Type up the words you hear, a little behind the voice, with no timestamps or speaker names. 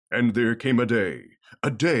And there came a day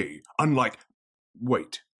unlike...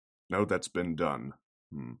 Wait, no, that's been done.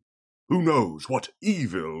 Who knows what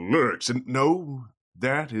evil lurks in... No,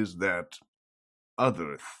 that is that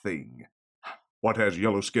other thing. What has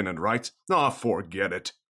yellow skin and rights? Forget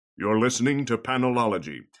it. You're listening to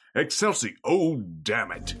Panelology. Excelsi, oh,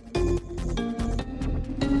 damn it.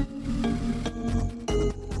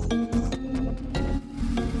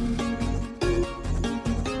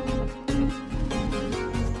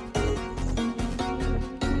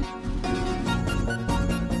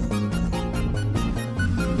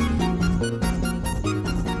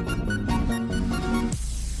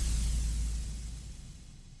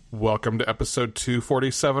 Welcome to episode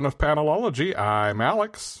 247 of Panelology. I'm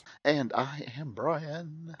Alex. And I am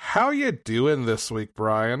Brian. How you doing this week,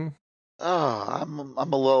 Brian? Oh, I'm a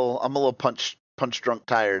little punch drunk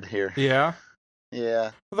tired here. Yeah?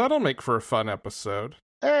 Yeah. That'll make for a fun episode.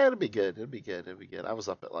 It'll be good. I was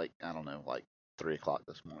up at 3 o'clock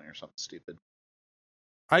this morning or something stupid.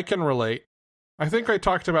 I can relate. I think I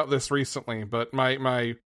talked about this recently, but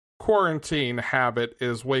my quarantine habit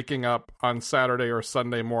is waking up on Saturday or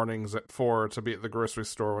Sunday mornings at 4 to be at the grocery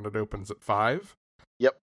store when it opens at 5.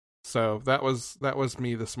 Yep. So that was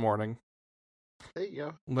me this morning. There you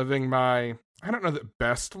go. Living my, I don't know that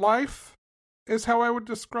best life is how I would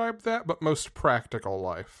describe that, but most practical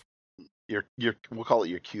life. We'll call it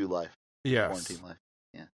your Q life. Yes. Quarantine life.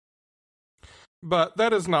 Yeah. But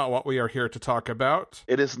that is not what we are here to talk about.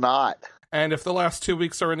 It is not. And if the last 2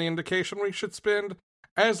 weeks are any indication, we should spend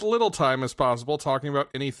as little time as possible talking about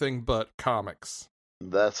anything but comics.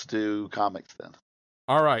 Let's do comics then.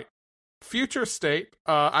 All right. Future State.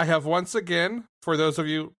 I have once again, for those of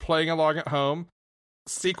you playing along at home,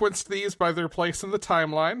 sequenced these by their place in the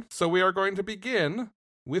timeline. So we are going to begin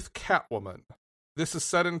with Catwoman. This is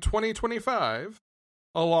set in 2025,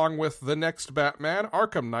 along with The Next Batman,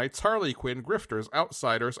 Arkham Knights, Harley Quinn, Grifters,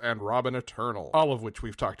 Outsiders, and Robin Eternal, all of which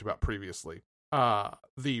we've talked about previously.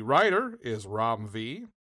 The writer is Ram V.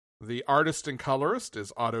 The artist and colorist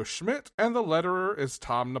is Otto Schmidt, and the letterer is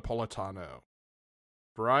Tom Napolitano.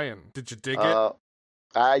 Brian, did you dig it?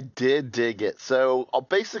 I did dig it. So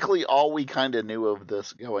basically all we kind of knew of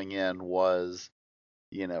this going in was,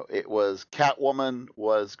 it was Catwoman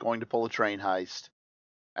was going to pull a train heist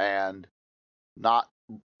and not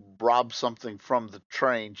rob something from the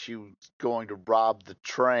train. She was going to rob the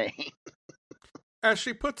train. As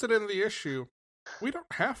she puts it in the issue, we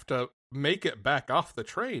don't have to make it back off the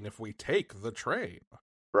train if we take the train.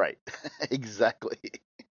 Right. Exactly.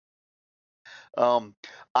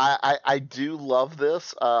 I do love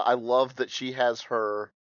this. I love that she has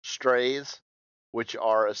her strays, which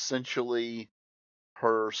are essentially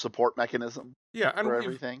her support mechanism. Yeah, and for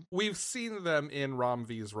everything. We've seen them in Ram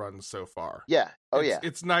V's runs so far. Yeah. Yeah.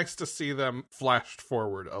 It's nice to see them flashed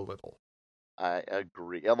forward a little. I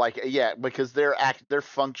agree. Because they're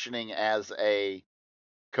functioning as a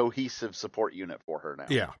cohesive support unit for her now.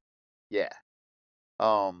 Yeah. Yeah.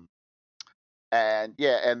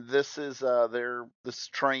 And this is this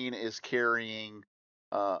train is carrying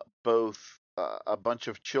both a bunch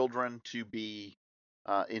of children to be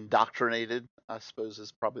indoctrinated, I suppose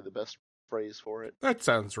is probably the best phrase for it. That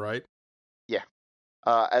sounds right. Yeah.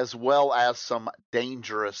 As well as some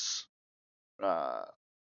dangerous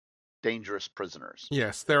prisoners.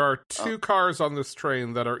 Yes, there are two cars on this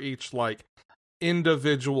train that are each like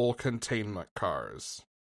individual containment cars.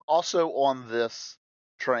 Also on this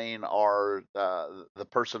train are the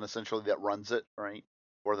person essentially that runs it, right,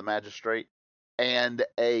 or the magistrate, and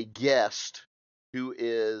a guest who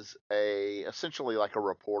is essentially like a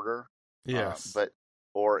reporter. Yes,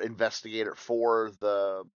 or investigator for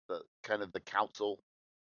the kind of the council,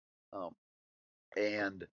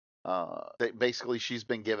 and basically she's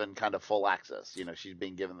been given kind of full access. She's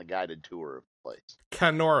being given the guided tour of the place.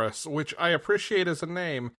 Canoris, which I appreciate as a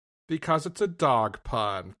name because it's a dog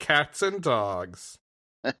pun. Cats and dogs.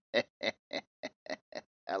 I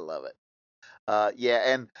love it.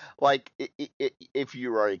 And if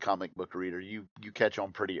you are a comic book reader, you catch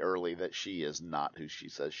on pretty early that she is not who she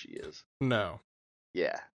says she is. No.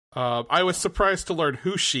 Yeah. I was surprised to learn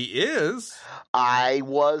who she is. I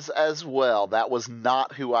was as well. That was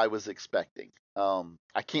not who I was expecting.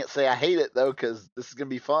 I can't say I hate it though, because this is gonna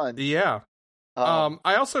be fun. Yeah.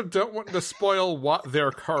 I also don't want to spoil what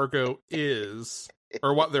their cargo is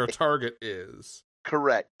or what their target is.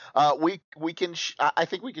 Correct. We can. I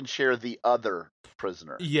think we can share the other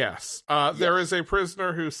prisoner. Yes. There is a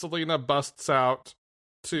prisoner who Selina busts out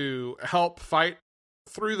to help fight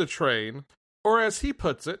through the train, or as he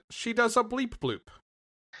puts it, she does a bleep bloop.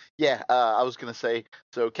 Yeah, I was gonna say.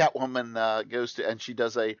 So Catwoman goes to, and she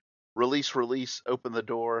does a release, open the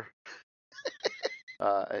door.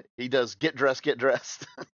 He does get dressed.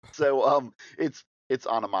 So it's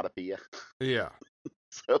onomatopoeia. Yeah.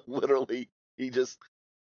 So literally, he just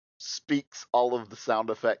speaks all of the sound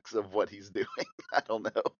effects of what he's doing. I don't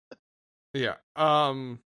know. Yeah.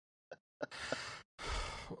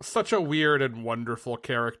 Such a weird and wonderful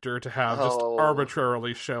character to have just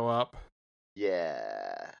arbitrarily show up.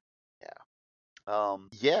 Yeah.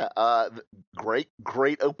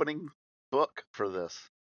 Great opening book for this.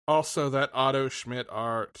 Also, that Otto Schmidt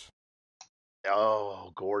art.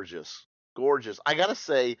 Oh, gorgeous. I gotta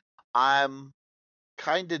say, I'm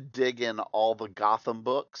kind of digging all the Gotham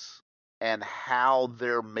books and how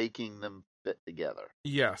they're making them fit together.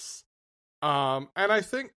 Yes. And I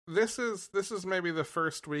think this is maybe the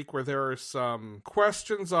first week where there are some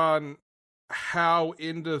questions on how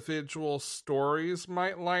individual stories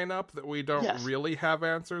might line up that we don't really have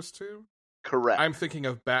answers to. Correct. I'm thinking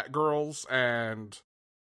of Batgirls and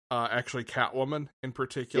actually Catwoman in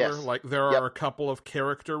particular. Yes. Like, there are a couple of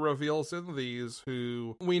character reveals in these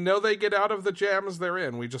who we know they get out of the jams they're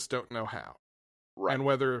in. We just don't know how. Right. And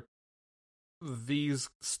whether these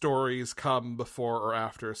stories come before or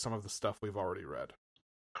after some of the stuff we've already read.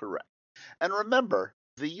 Correct. And remember,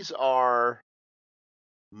 these are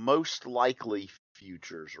most likely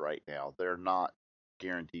futures right now. They're not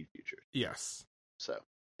guaranteed futures. Yes. So,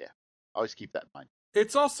 yeah. Always keep that in mind.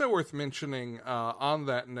 It's also worth mentioning, on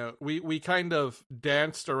that note, we kind of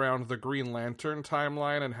danced around the Green Lantern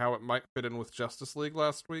timeline and how it might fit in with Justice League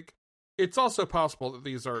last week. It's also possible that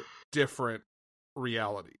these are different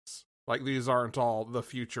realities. Like, these aren't all the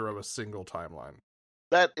future of a single timeline.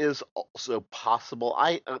 That is also possible.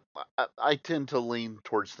 I tend to lean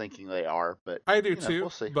towards thinking they are, but I do too. We'll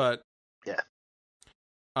see. But yeah,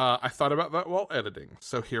 I thought about that while editing.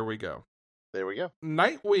 So here we go. There we go.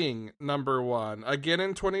 Nightwing #1, again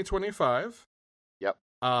in 2025. Yep.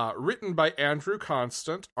 Written by Andrew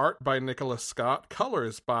Constant, art by Nicholas Scott,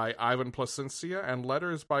 colors by Ivan Placencia, and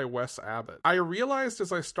letters by Wes Abbott. I realized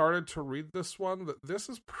as I started to read this one that this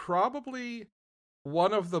is probably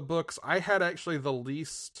one of the books I had actually the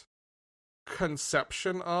least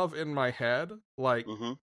conception of in my head. Like,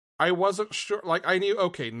 I wasn't sure. Like, I knew,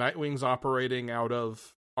 okay, Nightwing's operating out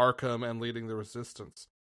of Arkham and leading the Resistance.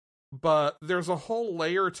 But there's a whole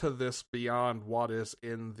layer to this beyond what is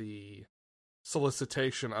in the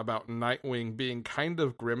solicitation about Nightwing being kind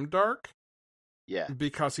of grimdark. Yeah.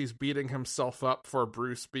 Because he's beating himself up for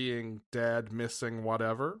Bruce being dead, missing,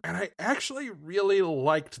 whatever. And I actually really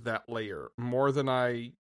liked that layer more than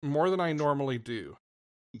I normally do.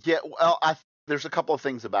 Yeah, well, there's a couple of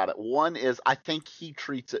things about it. One is I think he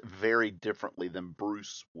treats it very differently than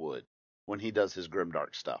Bruce would when he does his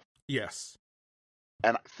grimdark stuff. Yes.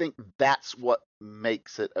 And I think that's what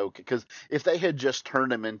makes it okay. Because if they had just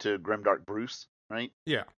turned him into Grimdark Bruce, right?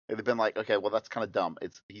 Yeah. It'd have been like, okay, well, that's kind of dumb.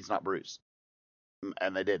 He's not Bruce.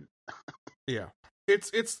 And they didn't. Yeah.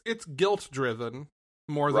 It's guilt driven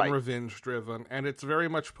more than revenge driven. And it's very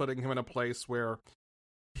much putting him in a place where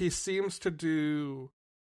he seems to do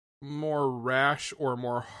more rash or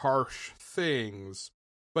more harsh things,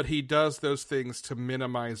 but he does those things to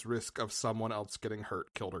minimize risk of someone else getting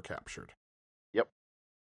hurt, killed, or captured. Yep.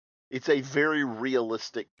 It's a very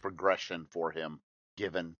realistic progression for him,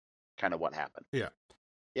 given kind of what happened. Yeah.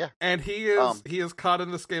 Yeah. And he is caught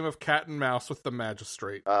in this game of cat and mouse with the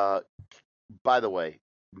magistrate. By the way,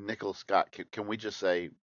 Nicholas Scott, can we just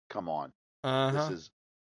say, come on. Uh-huh. This is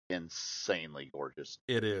insanely gorgeous.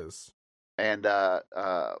 It is. And I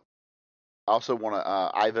also want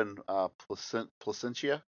to Ivan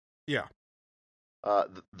Placencia. Yeah.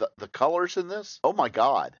 The colors in this, oh my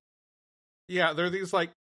god. Yeah, they're these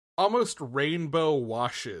like almost rainbow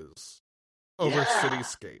washes over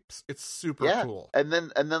cityscapes. It's super cool. And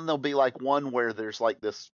then there'll be like one where there's like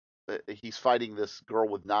this he's fighting this girl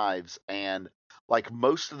with knives, and like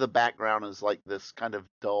most of the background is like this kind of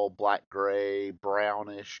dull black gray,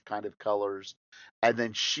 brownish kind of colors. And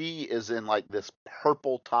then she is in like this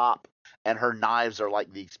purple top, and her knives are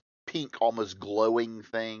like these pink, almost glowing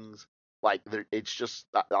things. Like it's just,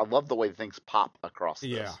 I love the way things pop across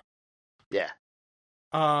this. Yeah.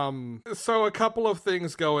 So a couple of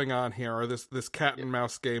things going on here are this cat and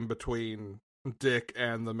mouse game between Dick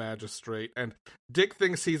and the magistrate, and Dick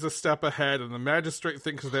thinks he's a step ahead and the magistrate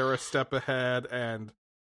thinks they're a step ahead, and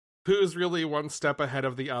who's really one step ahead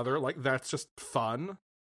of the other. Like, that's just fun.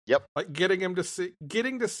 Yep. Like getting to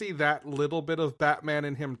see that little bit of Batman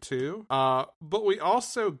in him too. But we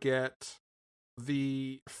also get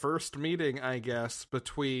the first meeting, I guess,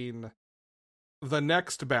 between the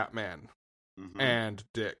next Batman and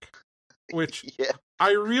Dick. which Yeah.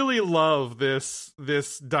 I really love this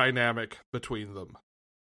dynamic between them.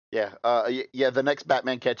 Yeah. The next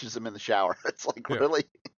Batman catches him in the shower. It's like, Yeah. really?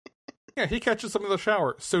 Yeah, he catches him in the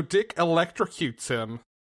shower. So Dick electrocutes him.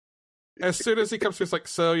 As soon as he comes to, he's like,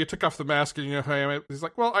 so you took off the mask and you know who I am? He's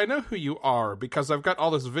like, well, I know who you are because I've got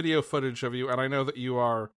all this video footage of you and I know that you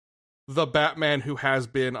are the Batman who has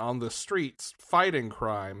been on the streets fighting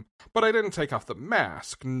crime, but I didn't take off the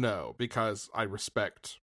mask, no, because I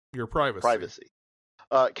respect your privacy.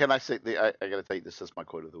 Can I say, I gotta take this as my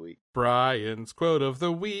quote of the week. Brian's quote of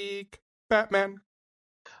the week, Batman.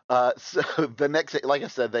 So the next, like I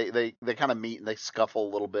said, they kind of meet and they scuffle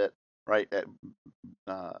a little bit, right?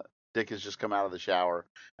 Dick has just come out of the shower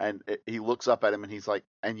and he looks up at him and he's like,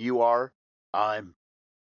 and you are?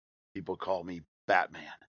 People call me Batman.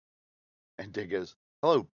 And Dick goes,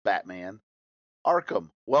 hello, Batman. Arkham,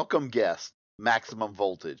 welcome guest, maximum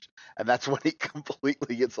voltage. And that's when he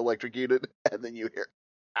completely gets electrocuted. And then you hear,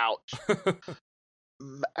 ouch.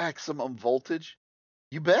 Maximum voltage?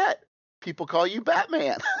 You bet. People call you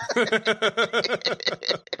Batman.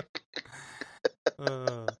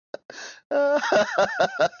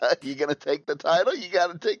 You gonna take the title? You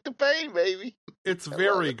gotta take the pain, baby. It's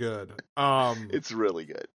very good. It's really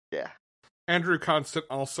good. Yeah. Andrew Constant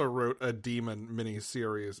also wrote a demon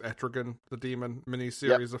miniseries, Etrigan, the Demon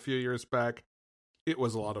miniseries, a few years back. It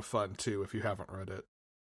was a lot of fun too, if you haven't read it.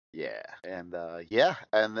 Yeah, and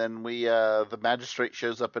and then the magistrate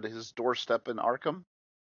shows up at his doorstep in Arkham,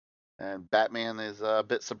 and Batman is a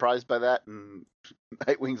bit surprised by that, and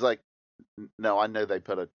Nightwing's like, no, I know they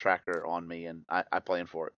put a tracker on me, and I plan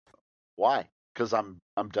for it. Why? Because I'm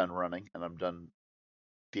done running, and I'm done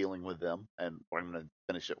dealing with them, and I'm going to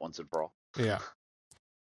finish it once and for all. Yeah.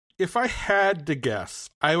 If I had to guess,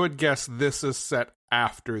 I would guess this is set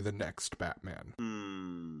after the next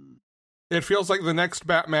Batman. It feels like the next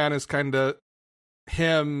Batman is kind of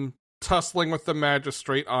him tussling with the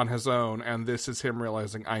magistrate on his own, and this is him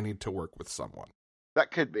realizing, I need to work with someone.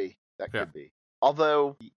 That could be. Could be.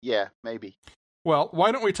 Although, yeah, maybe. Well,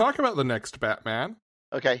 why don't we talk about the next Batman?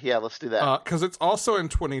 Okay, yeah, let's do that. Because it's also in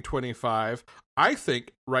 2025, I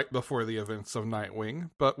think right before the events of Nightwing,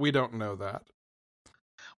 but we don't know that.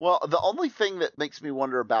 Well, the only thing that makes me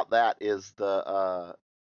wonder about that is the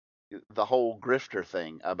whole Grifter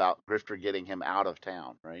thing, about Grifter getting him out of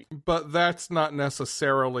town, right? But that's not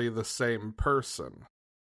necessarily the same person.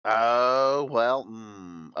 Oh, well,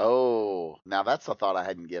 oh, now that's a thought I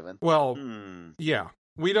hadn't given. Well, yeah,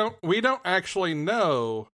 we don't actually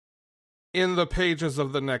know in the pages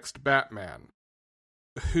of the next Batman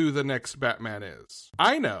who the next Batman is.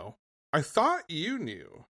 I know. I thought you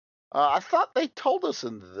knew. I thought they told us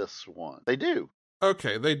in this one. They do.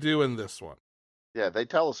 Okay, they do in this one. Yeah, they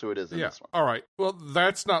tell us who it is in this one. All right. Well,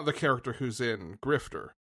 that's not the character who's in Grifter.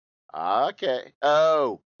 Okay.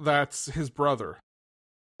 Oh. That's his brother.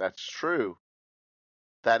 That's true.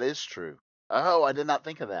 That is true. Oh, I did not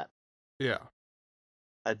think of that. Yeah.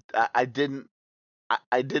 I didn't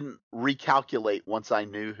recalculate once I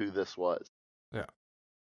knew who this was. Yeah.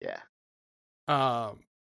 Yeah.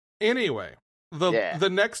 Anyway, the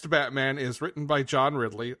next Batman is written by John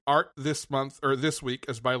Ridley. Art this week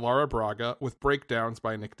is by Laura Braga, with breakdowns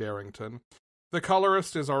by Nick Darrington. The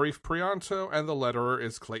colorist is Arif Prianto, and the letterer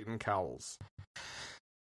is Clayton Cowles.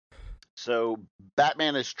 So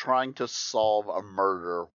Batman is trying to solve a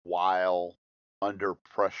murder while under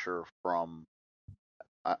pressure from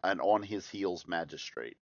an on-his-heels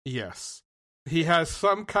magistrate. Yes. He has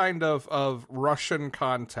some kind of Russian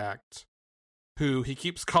contact who he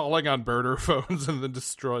keeps calling on burner phones and then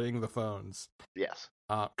destroying the phones. Yes.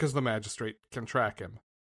 Because the magistrate can track him.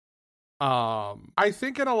 I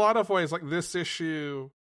think in a lot of ways, like this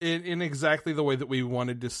issue, in exactly the way that we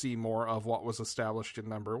wanted to see more of what was established in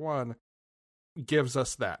number 1, gives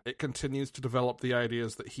us that. It continues to develop the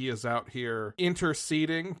ideas that he is out here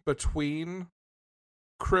interceding between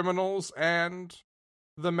criminals and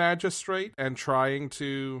the magistrate and trying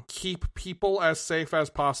to keep people as safe as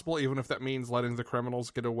possible, even if that means letting the criminals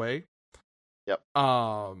get away. Yep.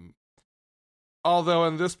 Although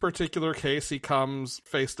in this particular case, he comes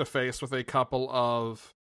face to face with a couple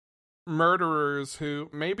of murderers who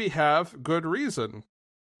maybe have good reason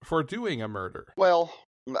for doing a murder. Well,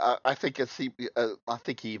 I think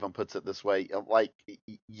he even puts it this way: like,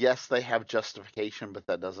 yes, they have justification, but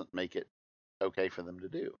that doesn't make it okay for them to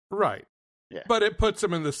do. Right. Yeah. But it puts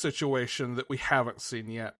him in the situation that we haven't seen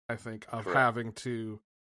yet, I think, of Correct. having to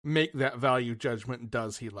make that value judgment.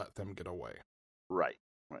 Does he let them get away? Right.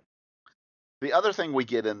 The other thing we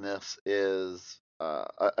get in this is,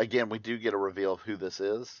 again, we do get a reveal of who this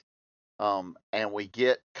is. And we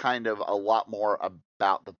get kind of a lot more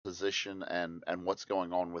about the position and what's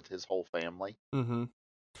going on with his whole family. Mm-hmm.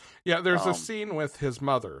 Yeah, there's a scene with his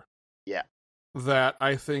mother. Yeah. That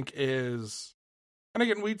I think is, and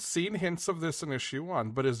again, we'd seen hints of this in issue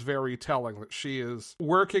 1, but is very telling that she is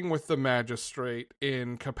working with the magistrate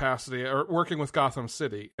in capacity, or working with Gotham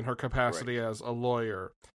City in her capacity as a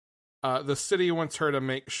lawyer. The city wants her to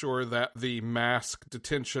make sure that the mask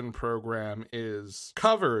detention program is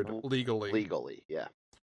covered legally. Legally, yeah.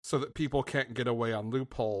 So that people can't get away on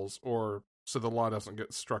loopholes, or so the law doesn't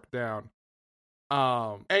get struck down.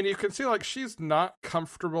 And you can see, like, she's not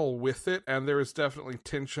comfortable with it, and there is definitely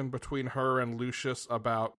tension between her and Lucius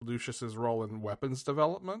about Lucius's role in weapons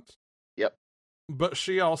development. Yep. But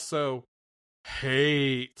she also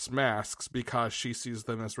hates masks because she sees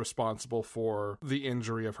them as responsible for the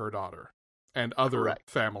injury of her daughter and other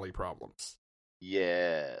family problems.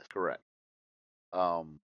 Yeah, correct.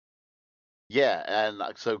 Yeah, and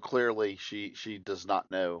so clearly she does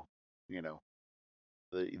not know, you know,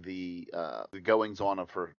 the goings on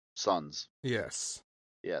of her sons. Yes.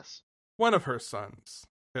 Yes. One of her sons,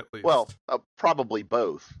 at least. Well, probably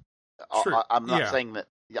both. True. I'm not saying that.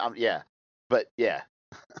 Yeah, but yeah.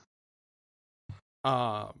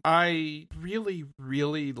 I really,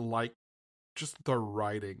 really like just the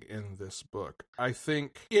writing in this book. I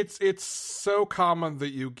think it's so common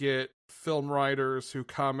that you get film writers who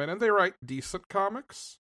come in and they write decent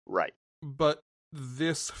comics. Right. But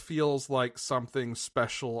this feels like something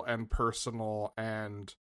special and personal,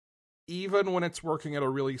 and even when it's working at a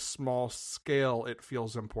really small scale, it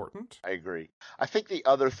feels important. I agree. I think the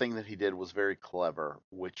other thing that he did was very clever,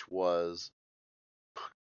 which was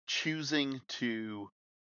choosing to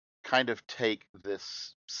kind of take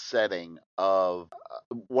this setting of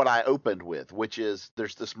what I opened with, which is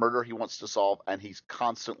there's this murder he wants to solve, and he's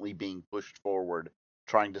constantly being pushed forward,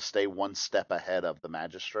 trying to stay one step ahead of the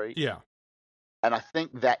magistrate. Yeah. And I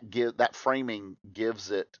think that framing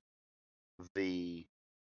gives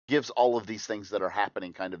all of these things that are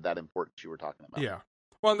happening kind of that importance you were talking about. Yeah.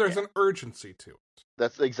 Well, there's an urgency to it.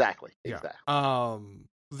 That's exactly.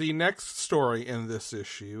 The next story in this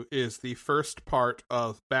issue is the first part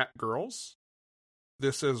of Batgirls.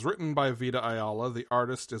 This is written by Vita Ayala. The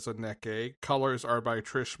artist is Aneke. Colors are by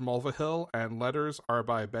Trish Mulvihill, and letters are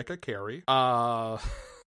by Becca Carey.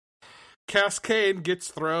 Cascade gets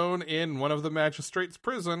thrown in one of the magistrate's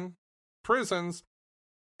prisons,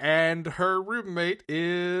 and her roommate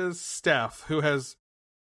is Steph, who has,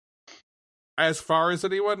 as far as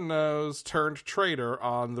anyone knows, turned traitor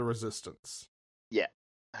on the Resistance. Yeah,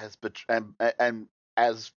 and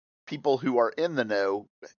as people who are in the know,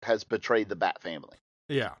 has betrayed the Bat family.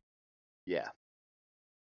 Yeah. Yeah.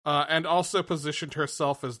 And also positioned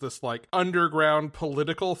herself as this, like, underground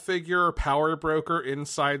political figure, power broker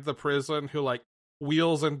inside the prison who, like,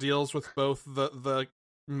 wheels and deals with both the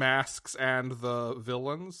masks and the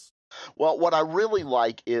villains. Well, what I really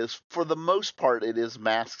like is, for the most part, it is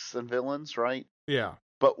masks and villains, right? Yeah.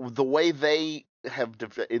 But the way they have,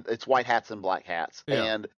 it's white hats and black hats.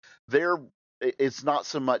 Yeah. And it's not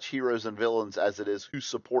so much heroes and villains as it is who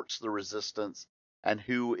supports the Resistance and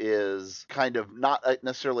who is kind of not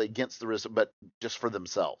necessarily against the Resistance, but just for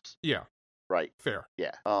themselves. Yeah. Right. Fair.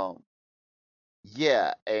 Yeah.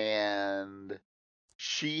 Yeah, and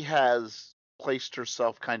she has placed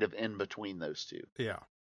herself kind of in between those two. Yeah.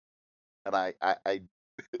 And I I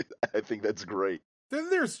think that's great.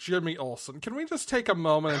 Then there's Jimmy Olsen. Can we just take a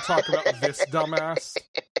moment and talk about this dumbass?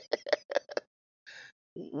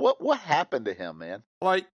 What happened to him, man?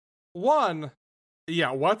 Like, one,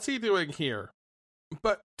 yeah, what's he doing here?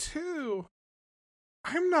 But two,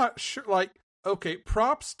 I'm not sure, like, okay,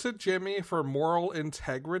 props to Jimmy for moral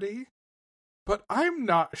integrity, but I'm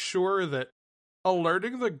not sure that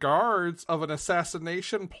alerting the guards of an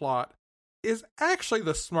assassination plot is actually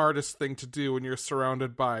the smartest thing to do when you're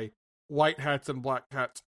surrounded by white hats and black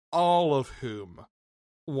hats, all of whom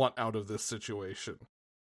want out of this situation.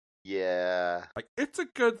 Yeah. Like, it's a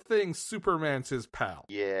good thing Superman's his pal.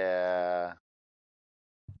 Yeah.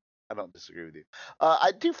 I don't disagree with you.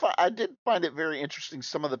 I did find it very interesting,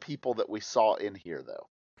 some of the people that we saw in here, though.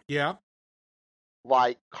 Yeah.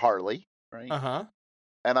 Like Harley, right? Uh-huh.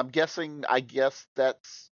 And I guess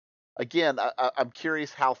that's, again, I'm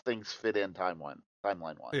curious how things fit in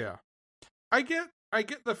timeline-wise. Yeah. I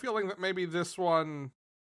get the feeling that maybe this one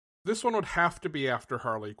would have to be after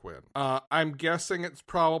Harley Quinn. I'm guessing it's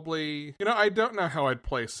probably, I don't know how I'd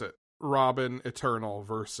place it. Robin Eternal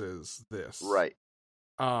versus this. Right.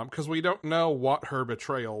 because we don't know what her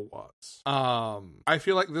betrayal was. I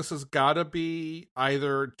feel like this has got to be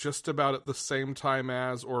either just about at the same time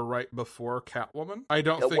as or right before Catwoman. I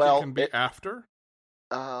don't think it can be after.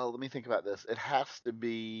 Let me think about this. It has to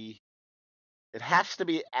be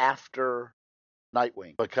after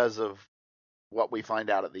Nightwing because of what we find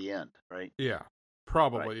out at the end, right? Yeah,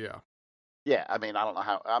 probably, right. Yeah. Yeah, I mean, I don't know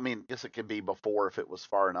how. I mean, I guess it could be before if it was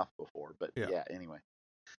far enough before, but yeah anyway.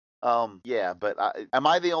 Yeah, but am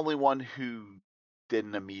I the only one who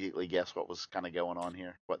didn't immediately guess what was kind of going on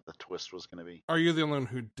here? What the twist was going to be? Are you the only one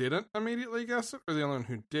who didn't immediately guess it, or the only one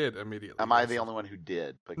who did immediately? Am I the only one who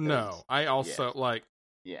did? Because, no, I also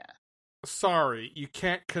Yeah. Sorry, you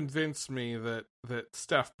can't convince me that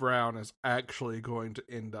Steph Brown is actually going to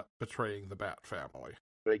end up betraying the Bat family.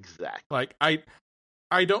 Exactly. Like,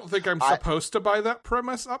 I don't think I'm supposed to buy that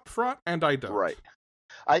premise up front, and I don't. Right.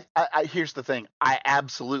 I here's the thing. I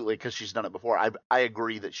absolutely, because she's done it before, I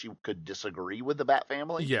agree that she could disagree with the Bat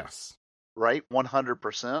family. Yes. Right?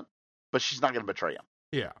 100%. But she's not going to betray him.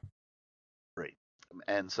 Yeah. Right.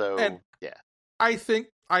 And so, yeah. I think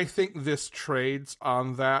this trades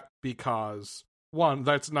on that because, one,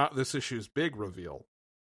 that's not this issue's big reveal.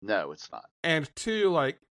 No, it's not. And two,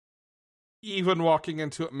 like, even walking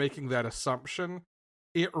into it making that assumption,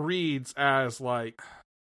 it reads as, like,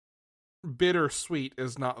 bittersweet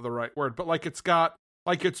is not the right word, but, like, it's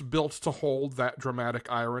built to hold that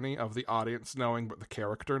dramatic irony of the audience knowing but the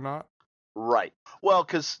character not. Right. Well,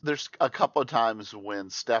 because there's a couple of times when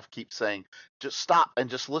Steph keeps saying, just stop and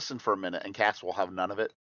just listen for a minute, and Cass will have none of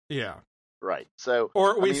it. Yeah. Right. So,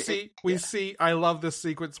 or we see, I love this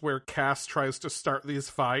sequence where Cass tries to start these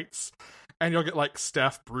fights, and you'll get, like,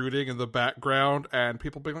 Steph brooding in the background, and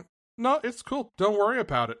people being like, no, it's cool. Don't worry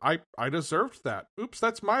about it. I deserved that. Oops,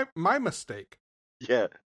 that's my mistake. Yeah.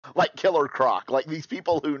 Like Killer Croc. Like these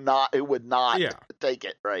people who would not take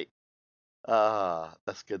it. Right.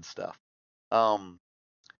 That's good stuff.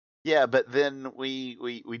 Yeah, but then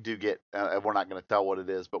we do get, we're not going to tell what it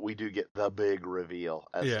is, but we do get the big reveal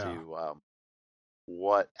as to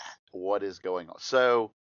what is going on.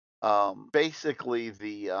 So, basically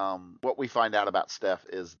what we find out about Steph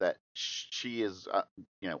is that she is,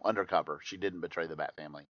 undercover. She didn't betray the Bat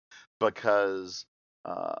family because,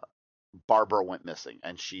 Barbara went missing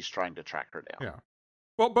and she's trying to track her down. Yeah.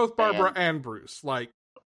 Well, both Barbara and Bruce, like.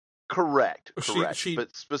 Correct. She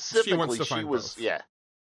but specifically she was, both.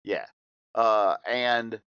 Yeah.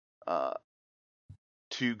 And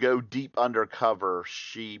to go deep undercover,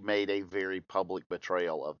 she made a very public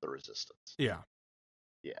betrayal of the Resistance. Yeah.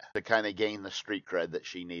 Yeah. To kind of gain the street cred that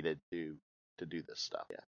she needed to do this stuff.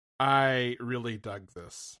 Yeah. I really dug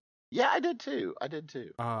this. Yeah, I did too.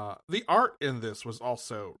 The art in this was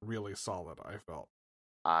also really solid, I felt.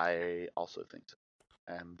 I also think so.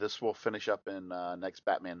 And this will finish up in next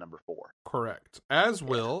Batman number 4. Correct. As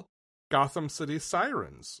will Gotham City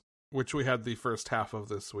Sirens, which we had the first half of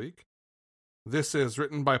this week. This is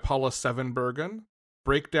written by Paula Sevenbergen.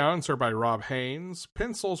 Breakdowns are by Rob Haynes.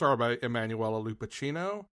 Pencils are by Emanuela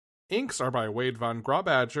Lupacino. Inks are by Wade Von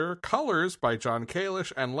Graubadger. Colors by John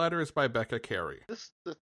Kalish. And letters by Becca Carey.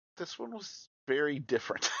 This one was very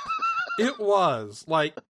different. It was.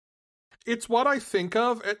 Like, it's what I think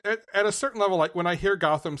of at a certain level. Like, when I hear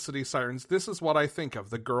Gotham City Sirens, this is what I think of.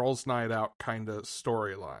 The girls' night out kind of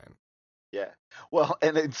storyline. Yeah. Well,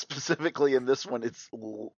 and it's specifically in this one, it's,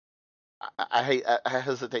 I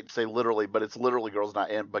hesitate to say literally, but it's literally girls'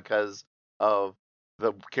 night in because of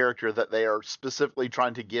the character that they are specifically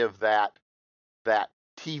trying to give that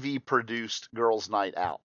TV produced girls' night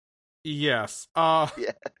out. Yes.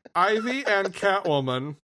 Ivy and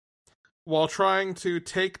Catwoman, while trying to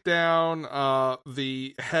take down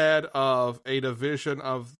the head of a division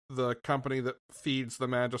of the company that feeds the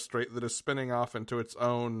Magistrate that is spinning off into its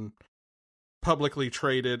own publicly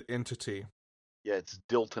traded entity. Yeah, it's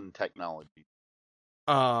Dilton Technology.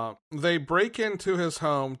 They break into his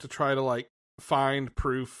home to try to, like, find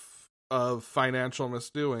proof of financial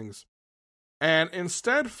misdoings, and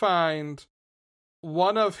instead find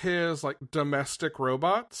one of his, like, domestic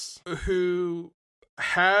robots who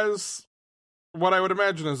has what I would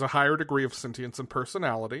imagine is a higher degree of sentience and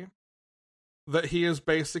personality that he is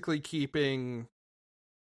basically keeping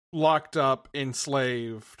locked up,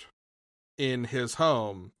 enslaved in his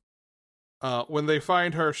home. When they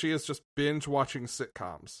find her, she is just binge watching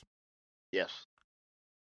sitcoms. Yes.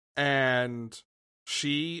 And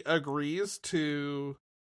she agrees to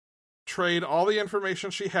trade all the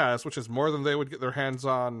information she has, which is more than they would get their hands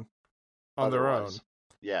on their own.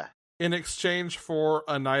 Yeah. In exchange for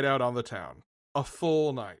a night out on the town. A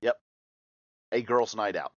full night. Yep. A girl's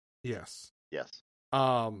night out. Yes. Yes.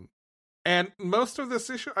 And most of this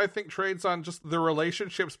issue, I think, trades on just the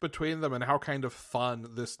relationships between them and how kind of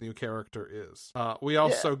fun this new character is. We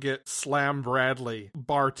also get Slam Bradley,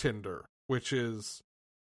 bartender, which is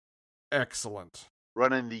excellent.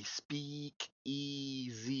 Running the Speak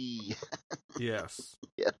Easy. Yes.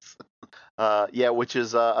 Yes. Which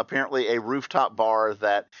is apparently a rooftop bar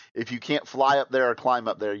that if you can't fly up there or climb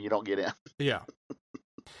up there, you don't get in. Yeah.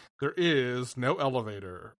 There is no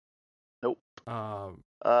elevator. Nope.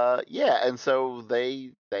 And so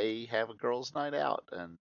they have a girls' night out,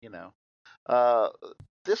 and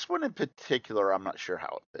this one in particular, I'm not sure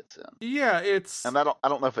how it fits in. Yeah, and I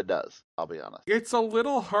don't know if it does. I'll be honest. It's a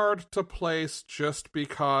little hard to place just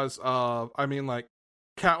because of,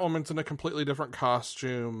 Catwoman's in a completely different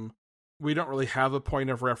costume. We don't really have a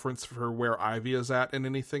point of reference for where Ivy is at in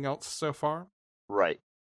anything else so far. Right.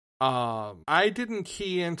 I didn't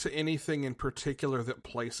key into anything in particular that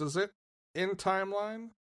places it in timeline.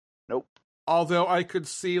 Nope. Although I could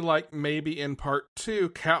see, maybe in part 2,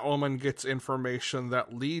 Catwoman gets information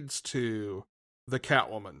that leads to the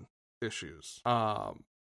Catwoman issues.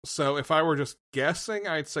 So if I were just guessing,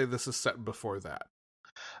 I'd say this is set before that.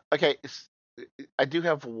 Okay, I do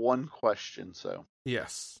have one question, so.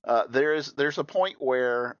 Yes. There's a point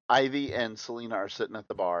where Ivy and Selina are sitting at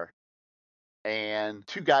the bar, and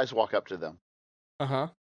two guys walk up to them. Uh-huh.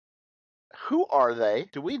 Who are they?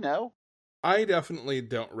 Do we know? I definitely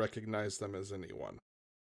don't recognize them as anyone.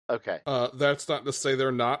 Okay. That's not to say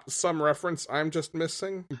they're not some reference I'm just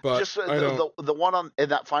missing, but just I don't... the one in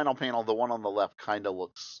that final panel, the one on the left kind of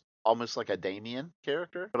looks almost like a Damien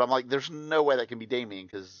character, but I'm like, there's no way that can be Damien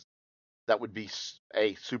because that would be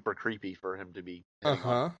super creepy for him to be hitting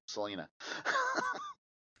on Selina.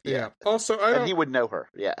 Yeah. Also, and he would know her.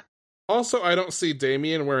 Yeah. Also, I don't see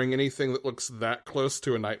Damien wearing anything that looks that close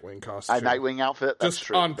to a Nightwing costume. A Nightwing outfit? That's just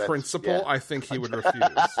true. On principle, I think he would refuse.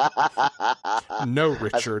 No,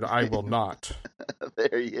 Richard, I will not.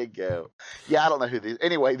 There you go. Yeah, I don't know who these...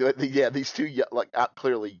 Anyway, these two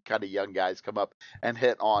clearly kind of young guys come up and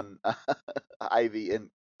hit on Ivy and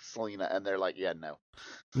Selina, and they're like, yeah, no.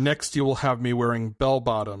 Next, you will have me wearing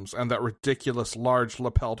bell-bottoms and that ridiculous large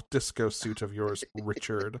lapelled disco suit of yours,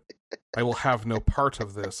 Richard. I will have no part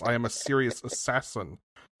of this. I am a serious assassin,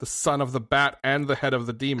 the son of the bat and the head of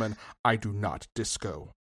the demon. I do not disco.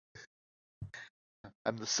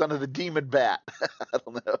 I'm the son of the demon bat. I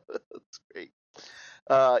don't know. That's great.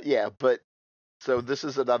 But so this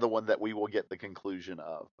is another one that we will get the conclusion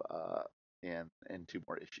of in 2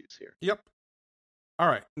 more issues here. Yep. All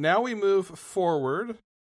right, now we move forward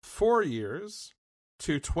 4 years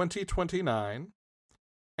to 2029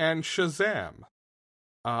 and Shazam,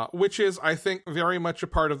 which is, I think, very much a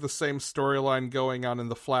part of the same storyline going on in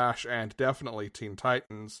The Flash and definitely Teen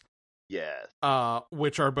Titans. Yes.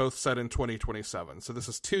 Which are both set in 2027. So this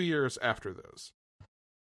is 2 years after those.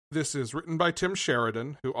 This is written by Tim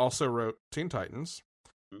Sheridan, who also wrote Teen Titans.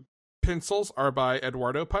 Mm-hmm. Pencils are by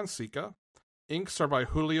Eduardo Pansica. Inks are by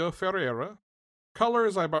Julio Ferreira.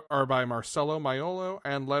 Colors are by Marcelo Maiolo,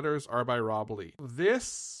 and letters are by Rob Lee.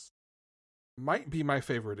 This might be my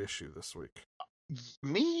favorite issue this week.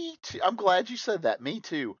 Me too. I'm glad you said that. Me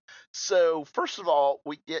too. So, first of all,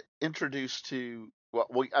 we get introduced to...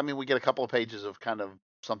 we get a couple of pages of kind of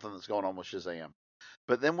something that's going on with Shazam.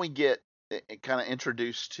 But then we get kind of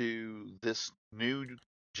introduced to this new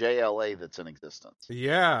JLA that's in existence.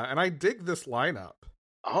 Yeah, and I dig this lineup.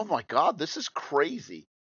 Oh my God, this is crazy.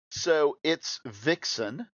 So it's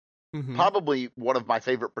Vixen, mm-hmm. Probably one of my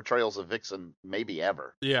favorite portrayals of Vixen maybe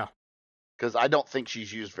ever. Yeah. Because I don't think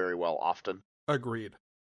she's used very well often. Agreed.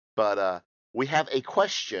 But we have a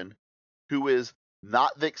Question who is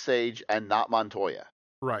not Vic Sage and not Montoya.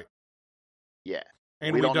 Right. Yeah.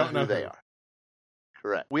 And we don't know who they are.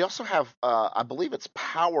 Correct. We also have, I believe it's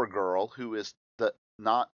Power Girl, who is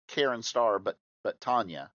not Karen Starr, but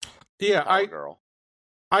Tanya. Yeah, Power Girl.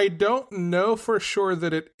 I don't know for sure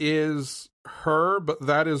that it is her, but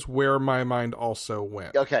that is where my mind also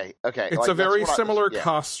went. Okay. It's a very similar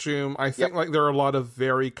costume. I think there are a lot of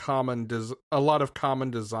very common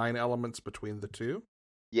design elements between the two.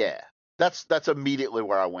 Yeah, that's immediately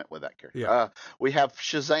where I went with that character. Yeah. We have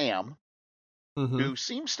Shazam, mm-hmm. who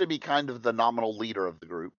seems to be kind of the nominal leader of the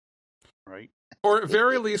group, right? Or at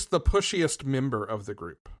very least the pushiest member of the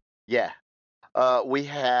group. Yeah. We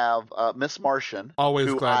have Miss Martian.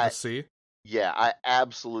 Always glad to see. Yeah, I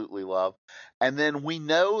absolutely love. And then we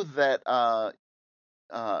know that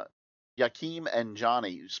Jakeem and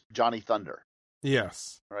Johnny Thunder.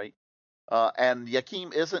 Yes. Right? And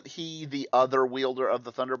Jakeem, isn't he the other wielder of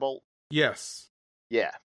the Thunderbolt? Yes.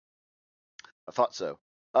 Yeah. I thought so.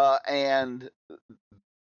 And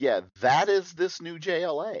yeah, that is this new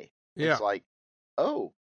JLA. Yeah. It's like,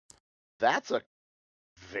 oh, that's a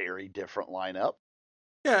very different lineup.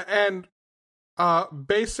 Yeah, and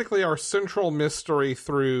basically our central mystery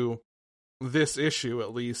through this issue,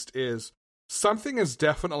 at least, is something is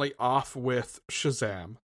definitely off with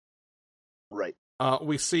Shazam. Right.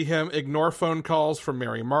 We see him ignore phone calls from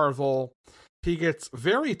Mary Marvel. He gets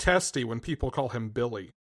very testy when people call him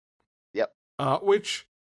Billy. Yep. Which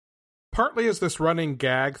partly is this running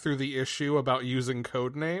gag through the issue about using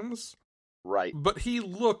code names. Right. But he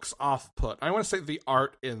looks off-put. I want to say the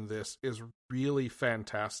art in this is really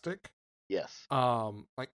fantastic. Yes.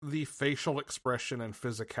 Like the facial expression and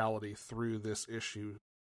physicality through this issue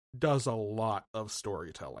does a lot of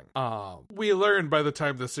storytelling. We learn by the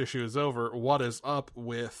time this issue is over what is up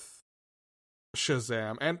with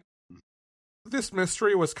Shazam, and this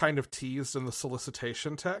mystery was kind of teased in the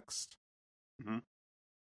solicitation text. Mm-hmm.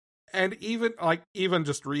 And even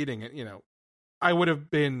just reading it, I would have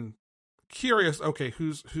been curious. Okay,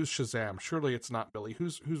 who's Shazam? Surely it's not Billy.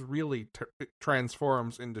 Who's really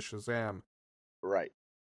transforms into Shazam? Right.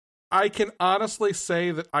 I can honestly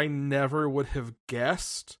say that I never would have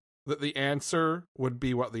guessed that the answer would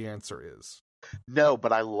be what the answer is. No,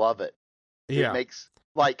 but I love it. Yeah. It makes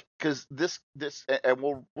because this and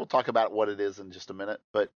we'll talk about what it is in just a minute,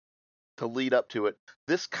 but to lead up to it,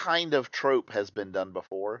 this kind of trope has been done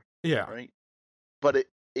before. Yeah. Right. But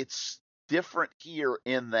it's different here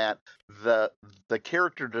in that the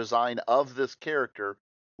character design of this character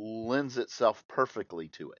lends itself perfectly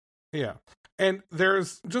to it. Yeah. And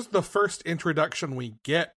there's just the first introduction we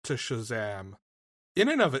get to Shazam in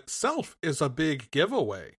and of itself is a big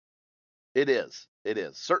giveaway. It is.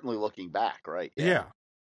 Certainly looking back, right? Yeah.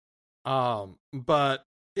 But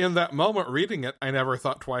in that moment reading it, I never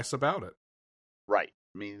thought twice about it. Right.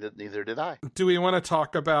 I mean, neither did I. Do we want to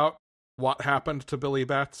talk about what happened to Billy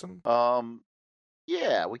Batson?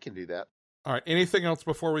 Yeah, we can do that. All right. Anything else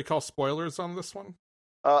before we call spoilers on this one?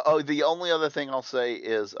 The only other thing I'll say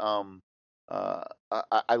is,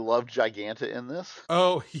 I love Giganta in this.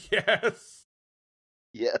 Oh, yes.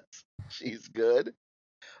 Yes, she's good.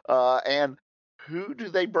 And who do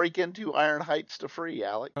they break into Iron Heights to free,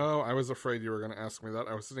 Alec? Oh, I was afraid you were going to ask me that.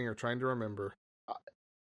 I was sitting here trying to remember.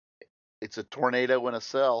 It's a tornado in a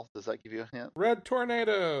cell. Does that give you a hint? Red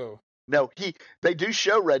Tornado. No, they do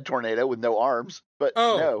show Red Tornado with no arms, but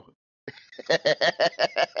no.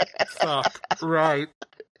 Fuck, right.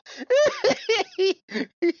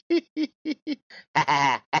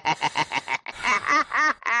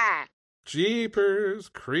 Jeepers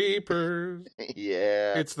Creepers.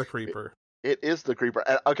 Yeah. It's the Creeper. It is the Creeper.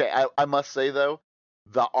 Okay, I must say, though,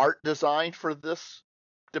 the art design for this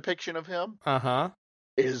depiction of him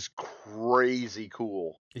is crazy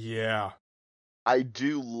cool. Yeah. I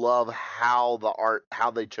do love how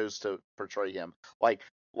they chose to portray him. Like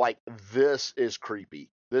this is creepy.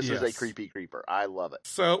 This is a creepy creeper. I love it.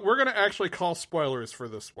 So we're going to actually call spoilers for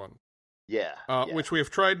this one. Yeah, which we have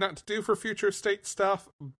tried not to do for future state stuff,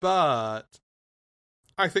 but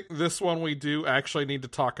I think this one we do actually need to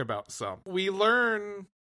talk about some. We learn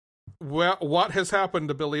what has happened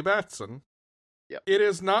to Billy Batson. Yep. It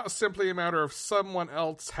is not simply a matter of someone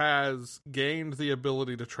else has gained the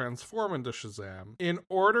ability to transform into Shazam. In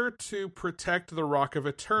order to protect the Rock of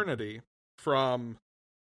Eternity from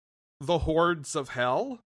the hordes of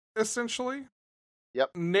hell, essentially.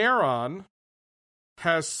 Yep. Neron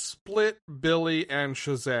has split Billy and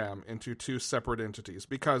Shazam into two separate entities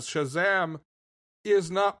because Shazam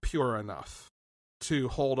is not pure enough to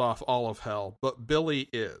hold off all of hell, but Billy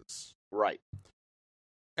is. Right.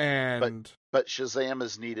 And but Shazam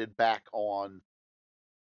is needed back on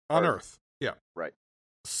Earth. Yeah. Right.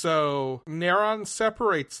 So Neron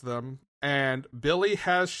separates them, and Billy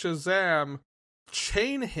has Shazam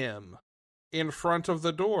chain him in front of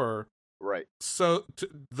the door. Right. So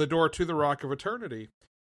the door to the Rock of Eternity,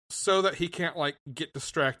 so that he can't get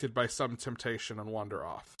distracted by some temptation and wander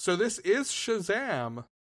off. So this is Shazam,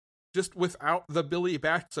 just without the Billy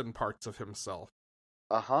Batson parts of himself.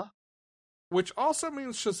 Which also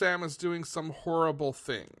means Shazam is doing some horrible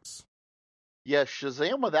things. Yeah,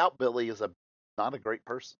 Shazam without Billy is not a great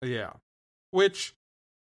person. Yeah. Which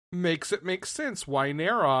makes it make sense why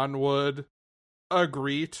Neron would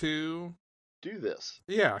agree to do this.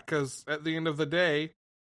 Yeah, because at the end of the day,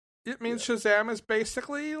 it means Shazam is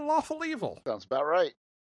basically lawful evil. Sounds about right.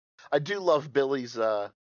 I do love Billy's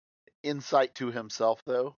insight to himself,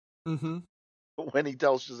 though. Mm-hmm. When he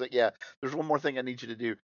tells Shazam, there's one more thing I need you to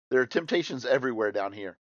do. There are temptations everywhere down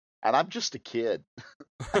here, and I'm just a kid.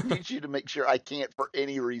 I need you to make sure I can't, for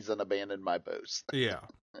any reason, abandon my post. Yeah.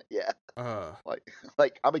 Yeah.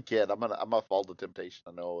 Like I'm a kid. I'm gonna fall to temptation.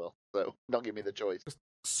 I know I will. So don't give me the choice.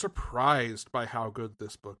 surprised by how good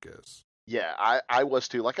this book is. Yeah, I was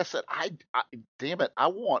too. Like I said, I damn it, I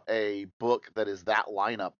want a book that is that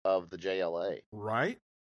lineup of the JLA. Right?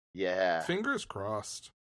 Yeah, Fingers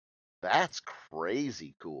crossed. that's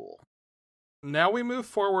crazy cool. Now we move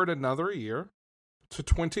forward another year to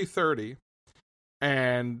 2030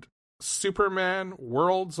 and Superman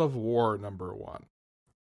Worlds of War #1.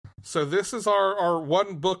 So this is our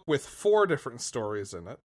one book with 4 different stories in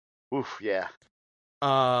it. Oof, yeah.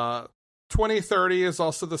 2030 is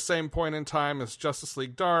also the same point in time as Justice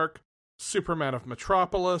League Dark, Superman of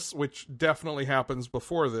Metropolis, which definitely happens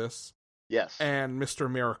before this, Yes. and Mr.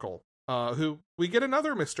 Miracle, who we get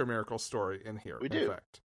another Mr. Miracle story in here. We do. In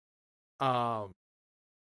fact.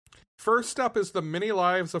 First up is The Many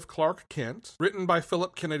Lives of Clark Kent, written by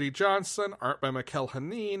Philip Kennedy Johnson, art by Mikel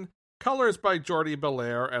Hanin, colors by Jordi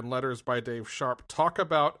Belair, and letters by Dave Sharp. Talk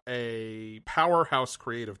about a powerhouse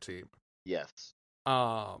creative team. Yes.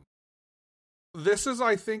 This is,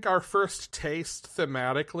 I think, our first taste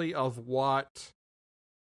thematically of what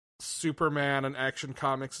Superman and Action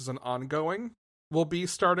Comics as an ongoing will be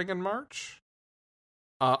starting in March.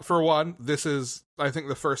 For one, this is, I think,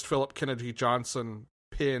 the first Philip Kennedy Johnson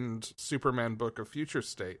pinned Superman book of Future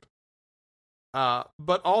State.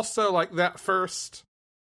 But also, like, that first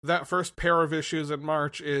pair of issues in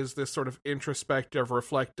March is this sort of introspective,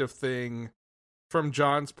 reflective thing from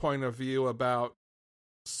John's point of view about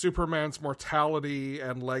Superman's mortality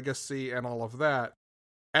and legacy and all of that.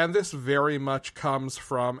 And this very much comes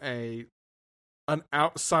from an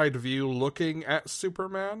outside view looking at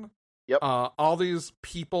Superman. Yep. All these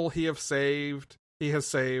people he has saved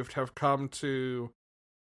have come to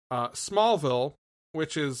Smallville,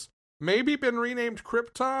 which is maybe been renamed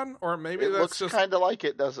Krypton, or maybe it that's looks just kind of like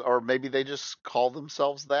it does, or maybe they just call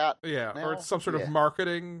themselves that. yeah, now? or it's some sort Yeah. of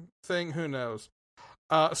marketing thing. Who knows?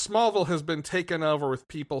 Smallville has been taken over with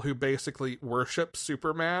people who basically worship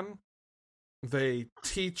Superman. They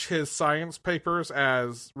teach his science papers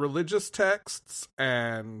as religious texts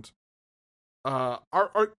and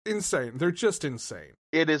are insane. They're just insane.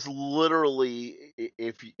 It is literally,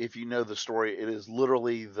 if you know the story, it is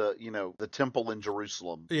literally the temple in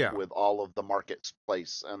Jerusalem, Yeah. with all of the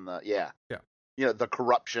marketplace and Yeah. the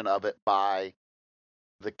corruption of it by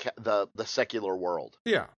the secular world,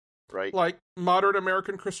 Yeah, right? like modern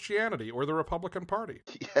American Christianity or the Republican Party.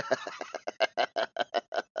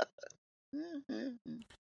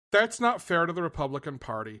 That's not fair to the Republican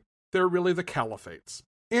Party. They're really the caliphates.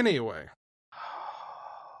 Anyway.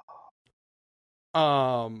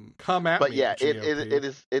 Come at But me, yeah,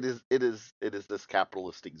 GOP. it is this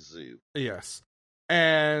capitalistic zoo. Yes.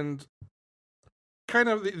 And kind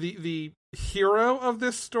of the hero of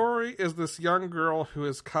this story is this young girl who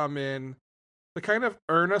has come in to kind of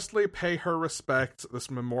earnestly pay her respects at this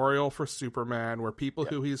memorial for Superman where people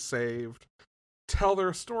who he's saved tell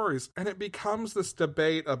their stories. And it becomes this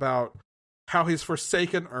debate about how he's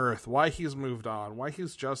forsaken Earth, why he's moved on, why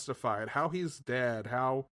he's justified, how he's dead,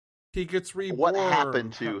 how he gets reborn. What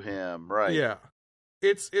happened to him, right? Yeah.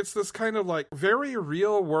 It's this kind of like very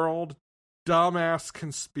real world dumbass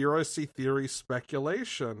conspiracy theory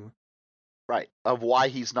speculation. Right. Of why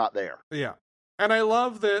he's not there. Yeah. And I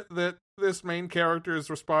love that this main character's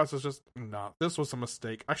response is just, no, this was a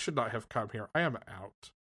mistake. I should not have come here. I am out.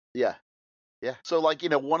 Yeah. Yeah. So, like,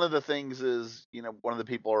 one of the things is, one of the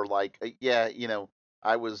people are like,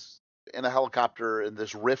 I was in a helicopter and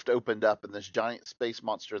this rift opened up and this giant space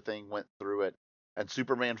monster thing went through it and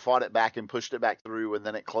Superman fought it back and pushed it back through and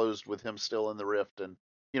then it closed with him still in the rift. And,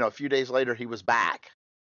 a few days later he was back.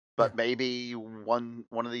 But maybe one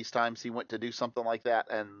of these times he went to do something like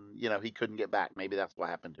that and, he couldn't get back. Maybe that's what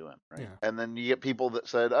happened to him, right? Yeah. And then you get people that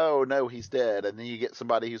said, oh, no, he's dead. And then you get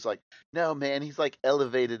somebody who's like, no, man, he's like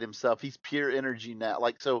elevated himself. He's pure energy now.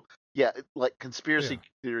 Like, so, yeah, like conspiracy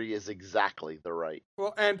theory is exactly the right.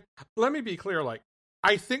 Well, and let me be clear, like,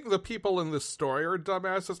 I think the people in this story are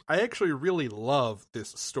dumbasses. I actually really love this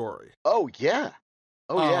story. Oh, yeah.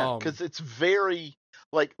 Oh, yeah. Because it's very...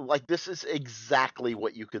 Like this is exactly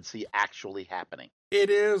what you could see actually happening. It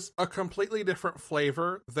is a completely different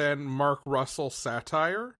flavor than Mark Russell's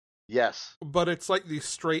satire. Yes. But it's like the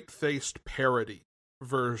straight-faced parody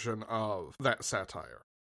version of that satire.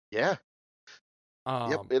 Yeah.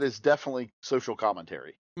 Yep, it is definitely social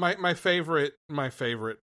commentary. My favorite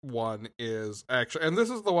one is actually, and this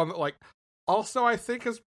is the one that, like, also I think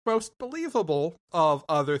is most believable of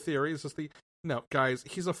other theories, is no, guys,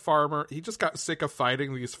 he's a farmer. He just got sick of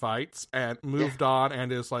fighting these fights and moved on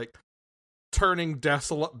and is, like, turning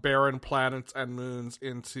desolate, barren planets and moons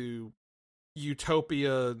into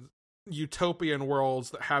utopian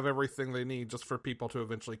worlds that have everything they need just for people to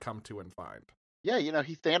eventually come to and find. Yeah,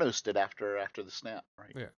 he Thanos'd it after the snap,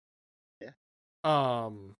 right? Yeah. Yeah.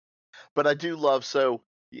 But I do love, so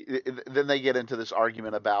then they get into this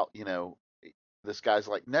argument about, this guy's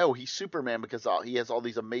like, no, he's Superman because he has all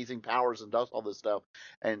these amazing powers and does all this stuff,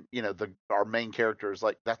 and our main character is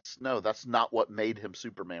like, that's not what made him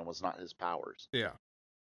Superman, was not his powers. Yeah.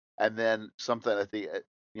 And then something at the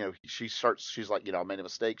she's like, I made a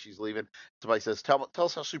mistake, she's leaving. Somebody says, tell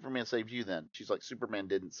us how Superman saved you then. She's like, Superman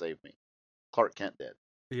didn't save me, Clark Kent did.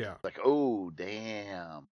 Yeah. Like, oh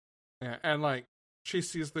damn. Yeah, and like she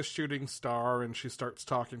sees the shooting star and she starts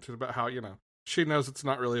talking to about how, she knows it's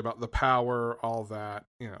not really about the power, all that,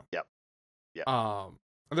 Yep.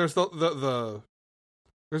 There's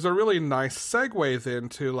there's a really nice segue then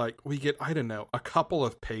to, like, we get, I don't know, a couple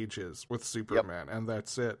of pages with Superman, and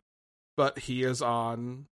that's it. But he is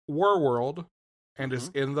on Warworld and is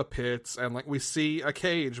in the pits, and like we see a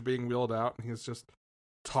cage being wheeled out, and he's just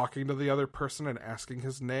talking to the other person and asking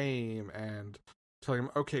his name and telling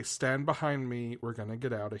him, okay, stand behind me, we're gonna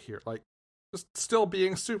get out of here. Like, just still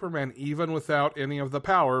being Superman, even without any of the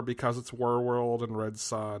power, because it's Warworld and Red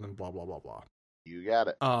Sun and blah, blah, blah, blah. You got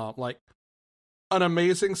it. Like, an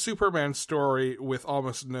amazing Superman story with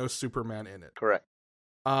almost no Superman in it. Correct.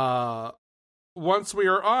 Once we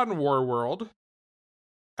are on Warworld,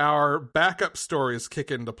 our backup stories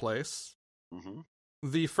kick into place. Mm-hmm.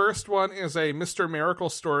 The first one is a Mr. Miracle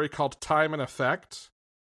story called Time and Effect,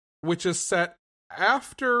 which is set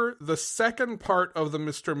after the second part of the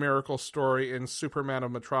Mr. Miracle story in Superman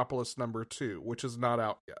of Metropolis #2, which is not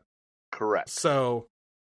out yet. Correct. So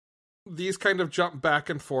these kind of jump back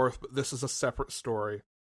and forth, but this is a separate story.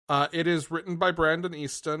 It is written by Brandon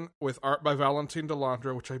Easton with art by Valentin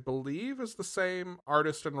Delandra, which I believe is the same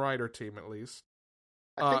artist and writer team, at least.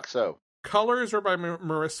 I think so. Colors are by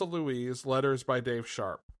Marissa Louise, letters by Dave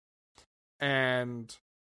Sharp. And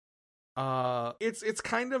it's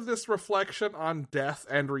kind of this reflection on death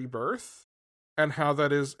and rebirth, and how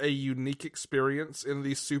that is a unique experience in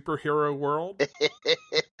the superhero world.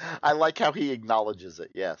 I like how he acknowledges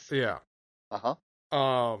it, yes. Yeah. Uh-huh.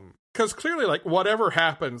 Because clearly, like, whatever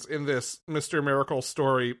happens in this Mr. Miracle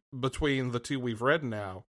story between the two we've read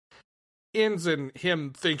now ends in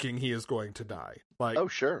him thinking he is going to die. Like, oh,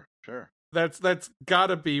 sure. That's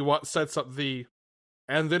gotta be what sets up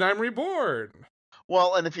and then I'm reborn.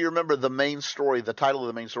 Well, and if you remember the main story, the title of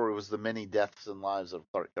the main story was The Many Deaths and Lives of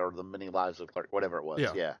Clark, or The Many Lives of Clark, whatever it was.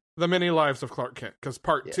 Yeah. The Many Lives of Clark Kent, because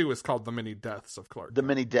part 2 is called The Many Deaths of Clark Kent. The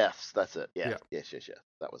Many Deaths, that's it. Yeah. Yes.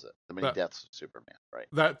 That was it. The Many Deaths of Superman, right.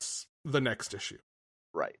 That's the next issue.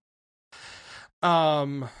 Right.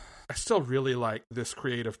 I still really like this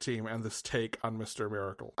creative team and this take on Mr.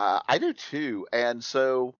 Miracle. I do too. And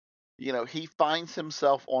so, he finds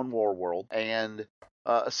himself on Warworld and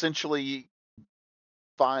essentially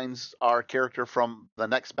finds our character from the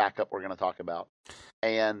next backup we're going to talk about.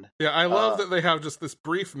 And I love that they have just this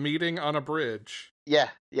brief meeting on a bridge. Yeah,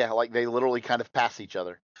 like they literally kind of pass each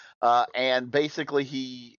other. And basically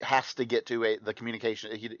he has to get to the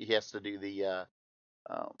communication. He has to do the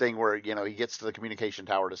thing where, he gets to the communication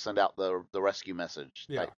tower to send out the rescue message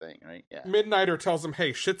type thing, right? Yeah. Midnighter tells him,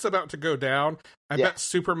 hey, shit's about to go down. I bet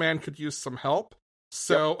Superman could use some help.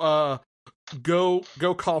 So, go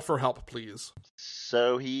call for help, please.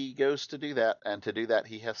 So he goes to do that, and to do that,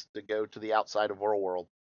 he has to go to the outside of Warworld,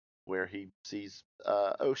 where he sees,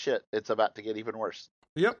 oh shit, it's about to get even worse.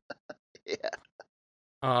 Yep. Yeah.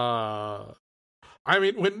 I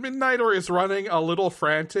mean, when Midnighter is running a little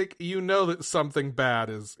frantic, you know that something bad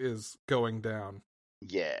is going down.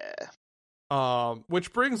 Yeah.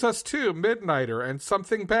 Which brings us to Midnighter and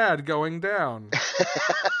something bad going down.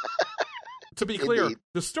 To be clear, Indeed.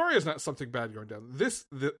 The story is not something bad going down.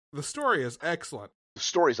 The story is excellent. The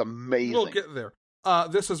story's amazing. We'll get there.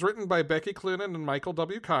 This is written by Becky Cloonan and Michael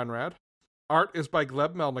W. Conrad. Art is by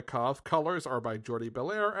Gleb Melnikov. Colors are by Jordi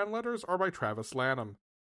Belair, and letters are by Travis Lanham.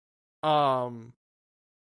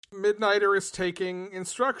 Midnighter is taking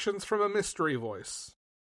instructions from a mystery voice.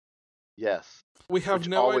 Yes. We have Which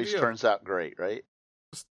no always idea. Turns out great, right?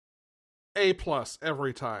 A+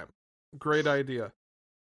 every time. Great idea.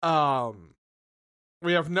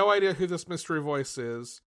 We have no idea who this mystery voice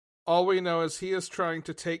is. All we know is he is trying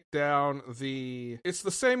to take down it's the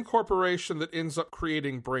same corporation that ends up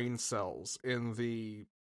creating brain cells in the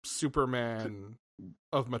Superman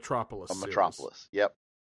of Metropolis series. Metropolis, yep.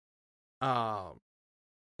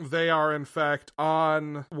 They are, in fact,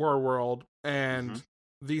 on Warworld, and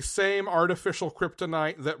the same artificial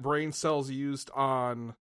kryptonite that brain cells used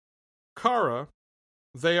on Kara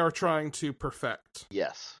they are trying to perfect.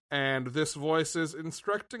 Yes. And this voice is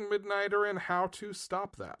instructing Midnighter in how to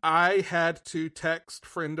stop that. I had to text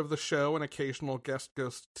friend of the show and occasional guest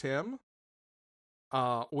ghost Tim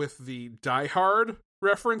with the Die Hard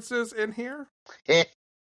references in here.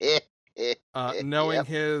 Knowing Yep.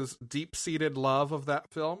 his deep-seated love of that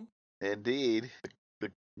film. Indeed.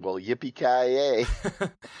 Well, yippee-ki-yay.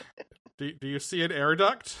 Do you see an air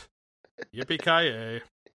duct? Yippee-ki-yay.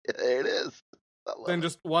 There it is. I love Then it.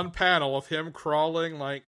 just one panel of him crawling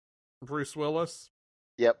like Bruce Willis.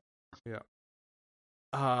 Yep.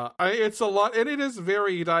 It's a lot, and it is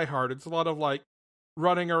very Die Hard. It's a lot of like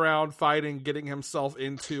running around, fighting, getting himself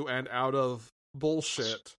into and out of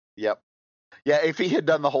bullshit. Yep. Yeah, if he had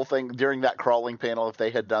done the whole thing during that crawling panel, if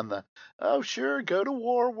they had done the, oh, sure, go to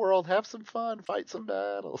War World, have some fun, fight some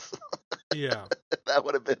battles. Yeah. That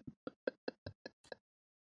would have been,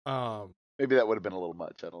 Um, maybe that would have been a little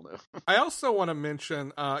much. I don't know. I also want to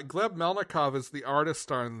mention Gleb Melnikov is the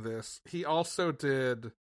artist on this. He also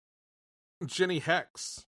did Ginny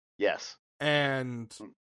Hex, Yes. and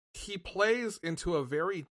he plays into a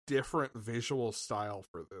very different visual style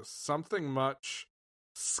for this. Something much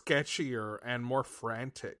sketchier and more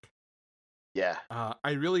frantic. Yeah.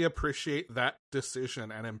 I really appreciate that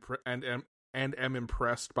decision and am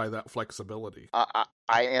impressed by that flexibility. I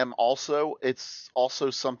am also, it's also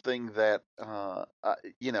something that,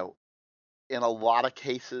 in a lot of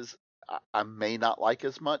cases, I may not like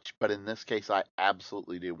as much, but in this case, I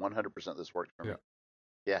absolutely do. 100% this worked for me.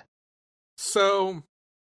 Yeah. So,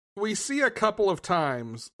 we see a couple of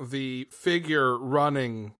times the figure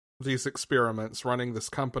running these experiments, running this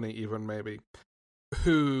company even maybe,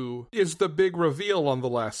 who is the big reveal on the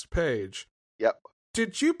last page. Yep.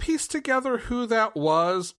 Did you piece together who that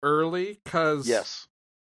was early? 'Cause Yes.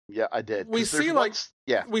 Yeah, I did. we 'Cause there's see one- like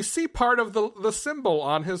yeah. we see part of the symbol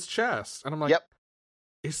on his chest, and I'm like, Yep.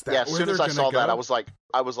 is that Yeah, where as soon they're as I gonna saw that, go?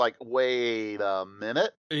 I was like, wait a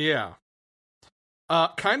minute. Yeah.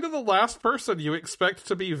 Kind of the last person you expect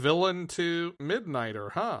to be villain to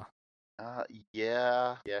Midnighter, huh?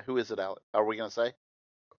 Yeah. Who is it, Alex? Are we gonna say?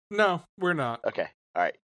 No, we're not. Okay. All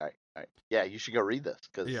right. Yeah, you should go read this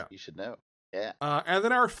because Yeah. you should know. Yeah. And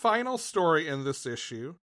then our final story in this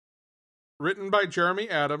issue, written by Jeremy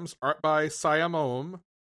Adams, art by Siam Oum,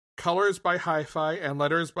 colors by Hi-Fi, and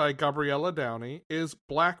letters by Gabriella Downey, is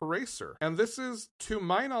Black Racer. And this is, to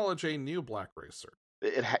my knowledge, a new Black Racer.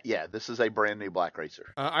 This is a brand new Black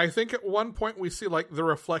Racer. I think at one point we see like the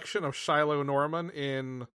reflection of Shiloh Norman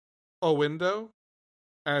in a window,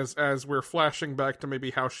 as we're flashing back to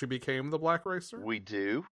maybe how she became the Black Racer. We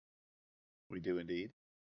do indeed.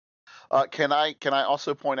 Can I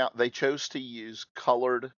also point out they chose to use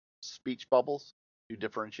colored speech bubbles to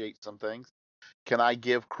differentiate some things? Can I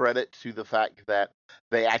give credit to the fact that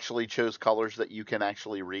they actually chose colors that you can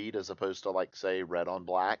actually read as opposed to like say red on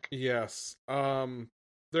black? Yes.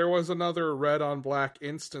 There was another red on black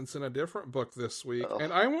instance in a different book this week,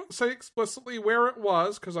 and I won't say explicitly where it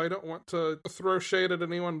was because I don't want to throw shade at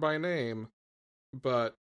anyone by name.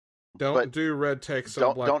 But don't do red text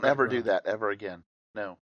on black. Don't ever do background. that ever again.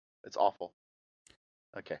 No, it's awful.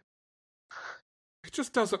 Okay. It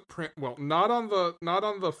just doesn't print well. Not on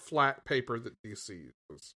the flat paper that DC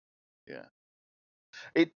uses. Yeah.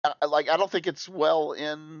 I don't think it's well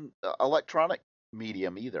in electronic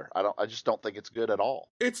medium either. I just don't think it's good at all.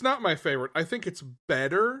 It's not my favorite. I think it's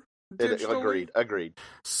better digitally. Agreed.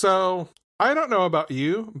 So, I don't know about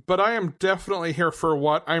you, but I am definitely here for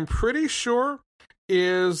what I'm pretty sure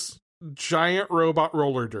is giant robot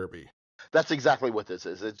roller derby. That's exactly what this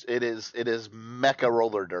is. It is Mecha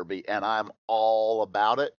Roller Derby, and I'm all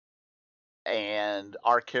about it. And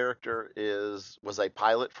our character was a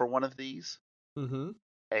pilot for one of these. Mm-hmm.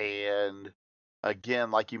 And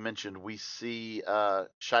again, like you mentioned, we see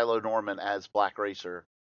Shiloh Norman as Black Racer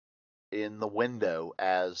in the window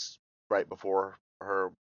as right before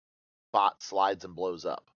her bot slides and blows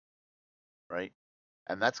up. Right?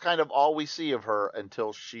 And that's kind of all we see of her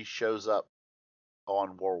until she shows up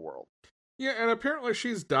on War World. Yeah, and apparently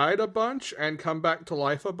she's died a bunch and come back to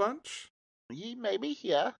life a bunch. Maybe,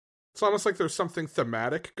 yeah. It's almost like there's something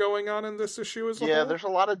thematic going on in this issue as a whole. Yeah, there's a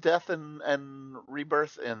lot of death and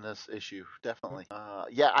rebirth in this issue, definitely.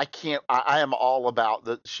 I am all about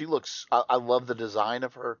she looks, I love the design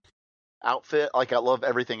of her outfit. Like, I love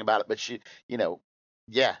everything about it, but she,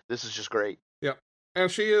 this is just great. Yeah. And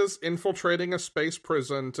she is infiltrating a space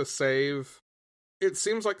prison to save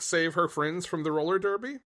her friends from the roller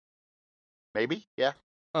derby. Maybe, yeah.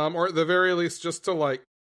 Or at the very least, just to, like,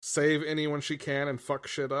 save anyone she can and fuck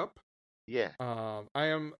shit up. Yeah. I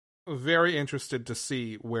am very interested to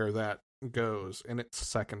see where that goes in its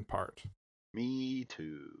second part. Me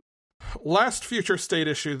too. Last Future State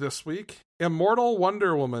issue this week, Immortal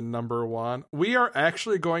Wonder Woman #1. We are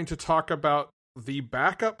actually going to talk about the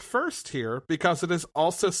backup first here because it is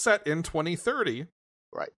also set in 2030.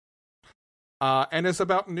 Right. And is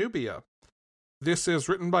about Nubia. This is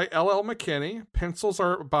written by L.L. McKinney. Pencils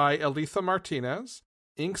are by Elitha Martinez.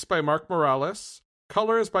 Inks by Mark Morales.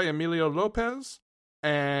 Colors by Emilio Lopez.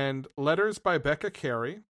 And letters by Becca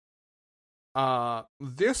Carey.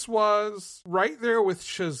 This was right there with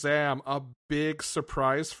Shazam, a big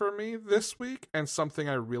surprise for me this week, and something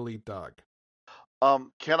I really dug.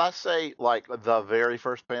 Can I say, like, the very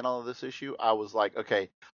first panel of this issue, I was like, okay,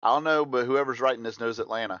 I don't know, but whoever's writing this knows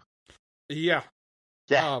Atlanta. Yeah.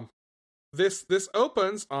 Yeah. This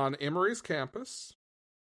opens on Emory's campus,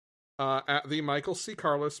 at the Michael C.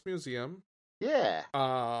 Carlos Museum. Yeah.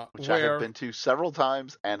 Which I have been to several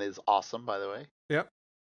times and is awesome, by the way. Yep.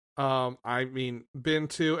 I mean, been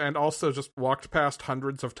to and also just walked past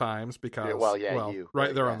hundreds of times because, you.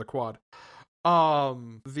 Right there on the quad.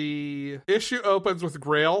 The issue opens with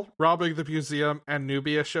Grail robbing the museum and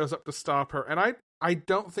Nubia shows up to stop her. And I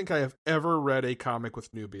don't think I have ever read a comic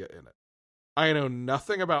with Nubia in it. I know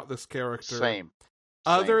nothing about this character. Same.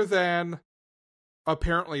 Other than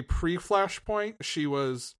apparently pre-Flashpoint, she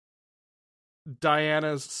was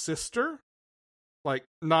Diana's sister. Like,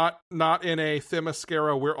 not in a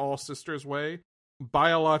Themyscira, we're all sisters way.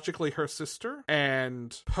 Biologically her sister.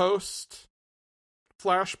 And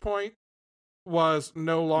post-Flashpoint was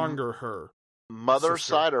no longer her. Mother's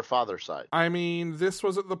sister. side or father's side? I mean, this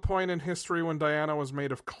was at the point in history when Diana was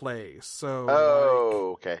made of clay, so...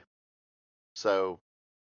 okay. So,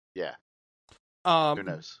 yeah. Who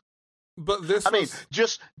knows? But this mean,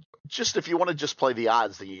 just if you want to just play the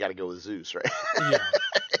odds, then you got to go with Zeus, right? Yeah.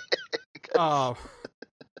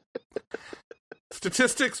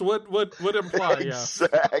 Statistics would imply,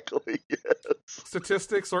 exactly, yes.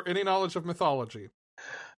 Statistics or any knowledge of mythology.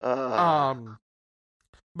 But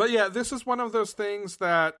yeah, this is one of those things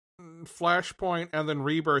that Flashpoint and then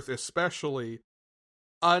Rebirth especially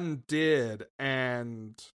undid,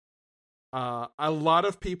 and a lot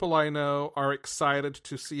of people I know are excited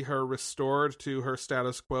to see her restored to her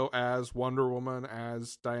status quo as Wonder Woman,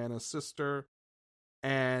 as Diana's sister,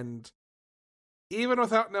 and even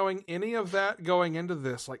without knowing any of that going into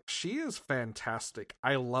this, like, she is fantastic.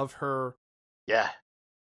 I love her. Yeah.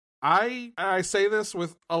 I say this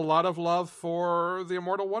with a lot of love for the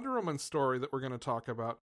Immortal Wonder Woman story that we're going to talk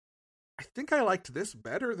about. I think I liked this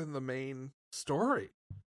better than the main story.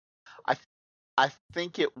 I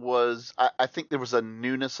think it was... I think there was a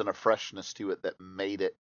newness and a freshness to it that made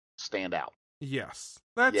it stand out. Yes.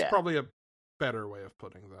 That's probably a better way of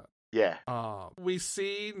putting that. Yeah. We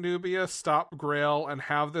see Nubia stop Grail and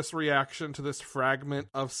have this reaction to this fragment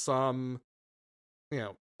of some,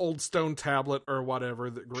 old stone tablet or whatever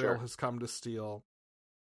that Grail has come to steal.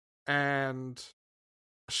 And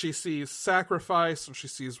she sees sacrifice, and she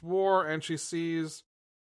sees war, and she sees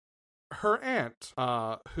her aunt,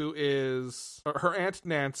 who is her Aunt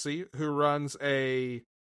Nancy, who runs a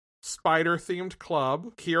spider-themed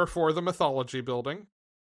club here for the Mythology Building.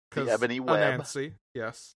 The Ebony Web. Nancy,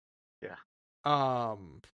 yes. Yeah.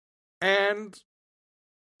 And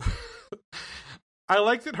I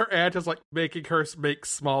like that her aunt is like making her make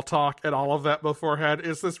small talk and all of that beforehand.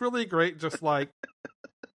 Is this really great, just like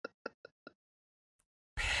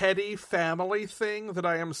petty family thing that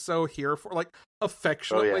I am so here for, like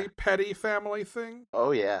affectionately petty family thing. Oh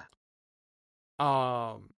yeah.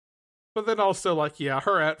 But then also like,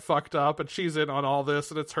 her aunt fucked up and she's in on all this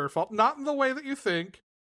and it's her fault. Not in the way that you think.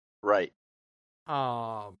 Right.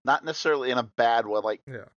 Not necessarily in a bad way, like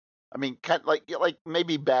I mean, kind of like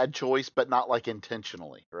maybe bad choice, but not like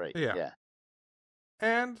intentionally, right? Yeah.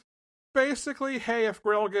 And basically, hey, if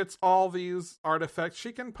Grail gets all these artifacts,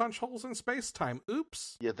 she can punch holes in space-time.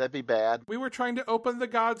 Oops. Yeah, that'd be bad. We were trying to open the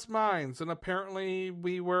gods' minds, and apparently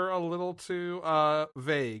we were a little too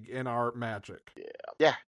vague in our magic.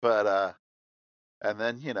 Yeah, but and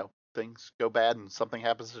then things go bad and something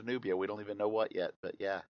happens to Nubia. We don't even know what yet, but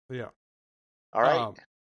yeah. All right.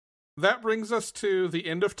 That brings us to the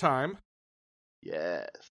end of time. Yes.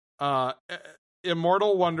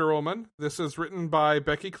 Immortal Wonder Woman. This is written by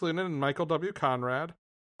Becky Cloonan and Michael W. Conrad.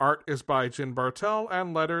 Art is by Jen Bartel,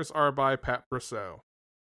 and letters are by Pat Brosseau.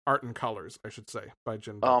 Art and colors, I should say, by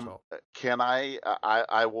Jen Bartel. Can I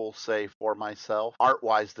will say for myself,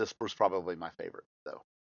 art-wise, this was probably my favorite, though.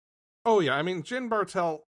 Oh, yeah. I mean, Jen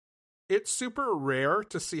Bartel, it's super rare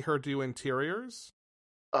to see her do interiors.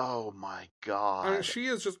 Oh my god! I mean, she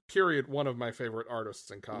is just period one of my favorite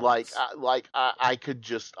artists in comics. I could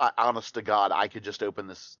just, honest to God, I could just open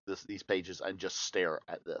these pages and just stare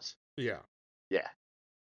at this. Yeah. Yeah.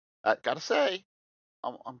 I gotta say,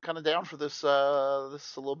 I'm kind of down for this. This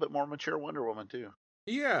a little bit more mature Wonder Woman too.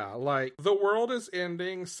 Yeah, like, the world is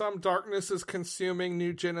ending, some darkness is consuming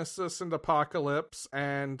New Genesis and Apocalypse,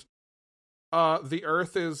 and the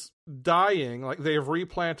Earth is dying. Like, they've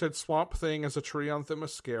replanted Swamp Thing as a tree on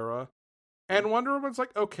Themyscira. And Wonder Woman's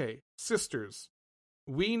like, okay, sisters,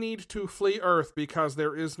 we need to flee Earth because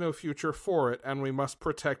there is no future for it, and we must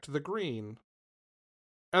protect the green.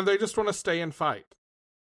 And they just want to stay and fight.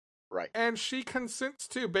 Right. And she consents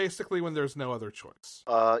to, basically, when there's no other choice.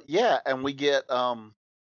 Yeah, and we get the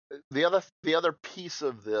other piece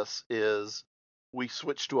of this is we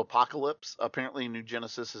switch to Apocalypse. Apparently, New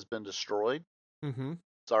Genesis has been destroyed. Mm-hmm.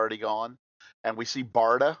 It's already gone, and we see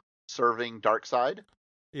Barda serving Darkseid.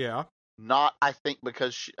 Yeah. Not, I think,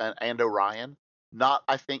 because and Orion. Not,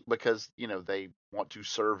 I think, because they want to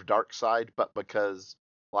serve Darkseid, but because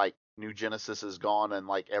like New Genesis is gone and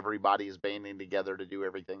like everybody is banding together to do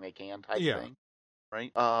everything they can type thing,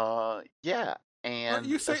 right? Yeah, and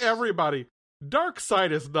you say everybody.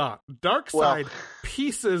 Darkseid is not. Darkseid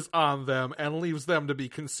pieces on them and leaves them to be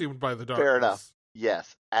consumed by the darkness. Fair enough.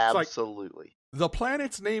 Yes, absolutely. Like, the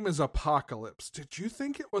planet's name is Apocalypse. Did you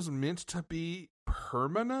think it was meant to be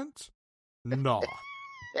permanent? No.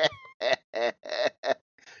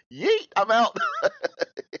 Yeet! I'm out.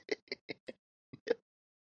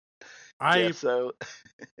 So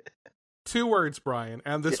 2 words, Brian,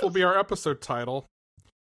 and this will be our episode title.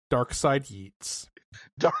 Darkseid Yeets.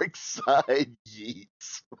 Darkseid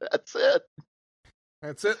Yeets. That's it.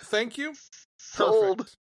 That's it. Thank you. Sold.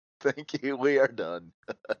 Perfect. Thank you. We are done.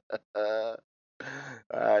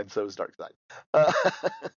 And so is Darkseid.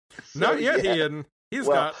 Not yet, yeah. Ian. He's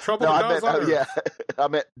got trouble. No, I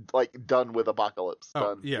meant like done with Apocalypse.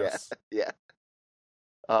 Oh, done. yes. Yeah.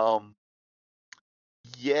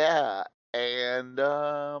 Yeah, and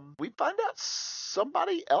we find out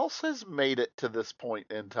somebody else has made it to this point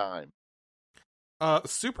in time.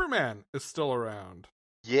 Superman is still around.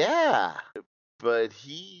 Yeah, but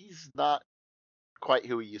he's not quite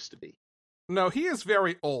who he used to be. No, he is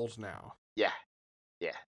very old now. Yeah.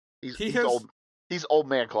 He's old. He's old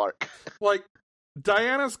man Clark. Like,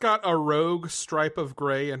 Diana's got a rogue stripe of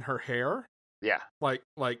gray in her hair. Yeah. Like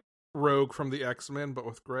Rogue from the X-Men, but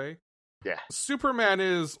with gray. Yeah. Superman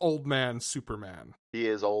is old man Superman. He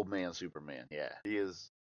is old man Superman. Yeah. He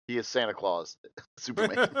is Santa Claus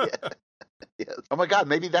Superman. Yeah. Yes. Oh my God,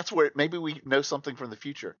 maybe we know something from the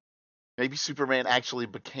future. Maybe Superman actually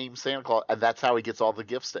became Santa Claus, and that's how he gets all the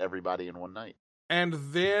gifts to everybody in one night. And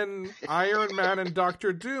then Iron Man and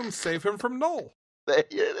Dr. Doom save him from Null.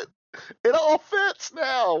 It all fits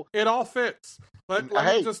now. It all fits.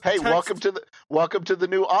 Welcome to the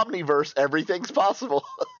new Omniverse. Everything's possible.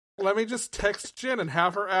 Let me just text Jen and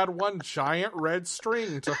have her add one giant red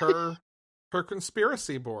string to her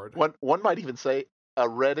conspiracy board. One might even say a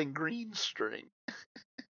red and green string.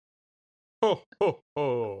 Ho, ho,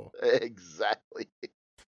 ho. Exactly. It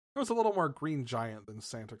was a little more green giant than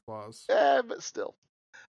Santa Claus. Yeah, but still.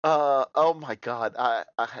 Oh my God.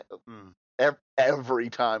 Every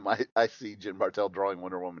time I see Jen Bartel drawing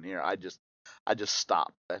Wonder Woman here, I just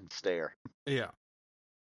stop and stare. Yeah.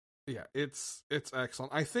 Yeah, it's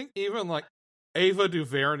excellent. I think even like Ava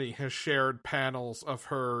DuVernay has shared panels of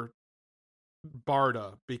her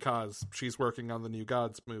Barda because she's working on the New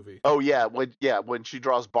Gods movie. Oh yeah, when she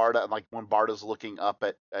draws Barda and like when Barda's looking up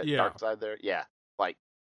at Darkseid there. Yeah. Like,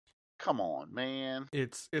 come on, man.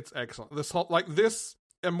 It's excellent. This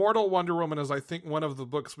Immortal Wonder Woman is, I think, one of the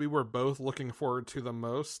books we were both looking forward to the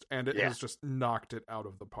most, and it has just knocked it out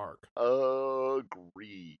of the park.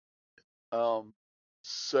 Agreed.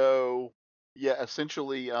 So yeah,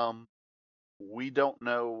 essentially, we don't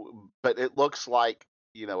know, but it looks like,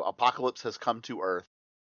 Apocalypse has come to Earth,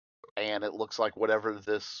 and it looks like whatever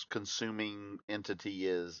this consuming entity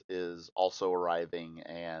is also arriving,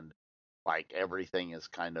 and like everything is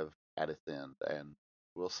kind of at its end, and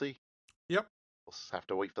we'll see. Yep. We'll have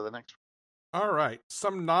to wait for the next one. All right,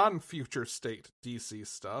 some non-future state DC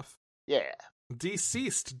stuff. Yeah.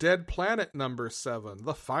 Deceased Dead Planet #7,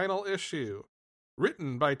 the final issue.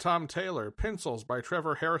 Written by Tom Taylor, pencils by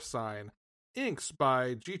Trevor Hairsine, inks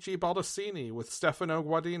by Gigi Baldacchini with Stefano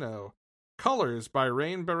Guadino, colors by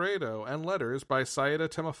Rain Barreto, and letters by Saida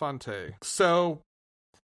Timofonte. So,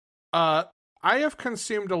 I have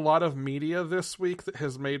consumed a lot of media this week that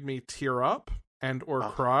has made me tear up and or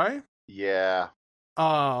cry. Yeah.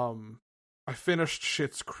 I finished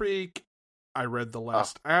Schitt's Creek. I read the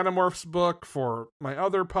last Animorphs book for my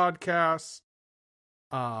other podcasts.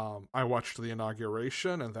 I watched the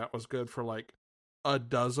inauguration, and that was good for like a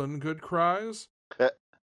dozen good cries.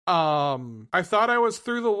 I thought I was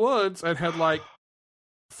through the woods and had like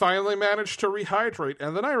finally managed to rehydrate,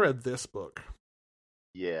 and then I read this book.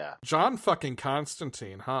 Yeah. John fucking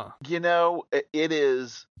Constantine, huh? You know, it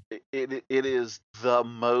is the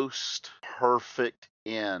most perfect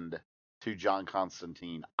end to John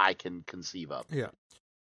Constantine I can conceive of. Yeah.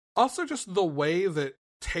 Also, just the way that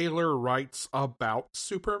Taylor writes about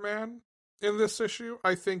Superman in this issue,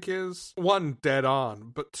 I think is, one, dead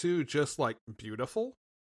on, but two, just like beautiful.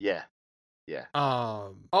 Yeah. Yeah.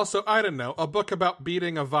 Also, I don't know, a book about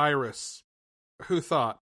beating a virus. Who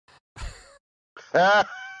thought?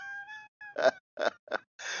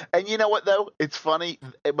 And you know what though? It's funny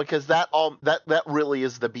because that really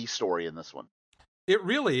is the B story in this one. It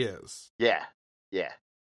really is. Yeah. Yeah.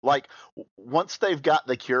 Like once they've got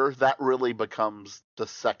the cure, that really becomes the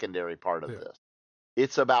secondary part of this.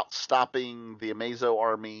 It's about stopping the Amazo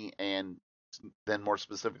army and then more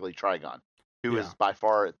specifically Trigon, who is by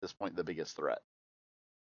far at this point the biggest threat.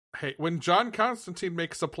 Hey, when John Constantine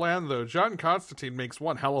makes a plan, though, John Constantine makes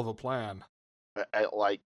one hell of a plan.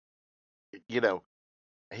 Like, you know,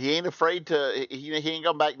 he ain't afraid to. He ain't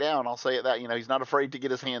going back down. I'll say it that. You know, he's not afraid to get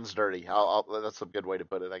his hands dirty. That's a good way to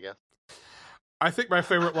put it, I guess. I think my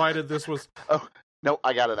favorite line in this was. Oh no,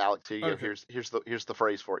 I got it, Alex. Here you go. Okay. Here's the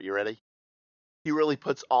phrase for it. You ready? He really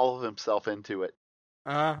puts all of himself into it.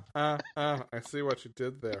 I see what you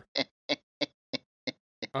did there.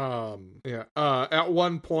 At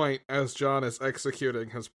one point, as John is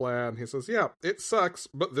executing his plan, he says, "Yeah, it sucks,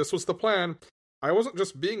 but this was the plan. I wasn't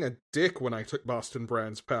just being a dick when I took Boston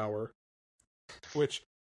Brand's power." Which,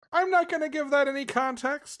 I'm not going to give that any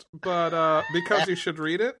context, but, because you should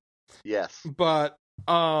read it. Yes. But,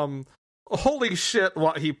 holy shit,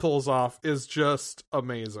 what he pulls off is just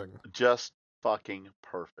amazing. Just fucking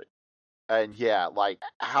perfect. And yeah, like,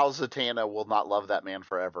 how Zatanna will not love that man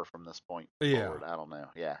forever from this point forward. I don't know.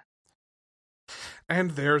 Yeah.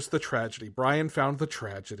 And there's the tragedy. Brian found the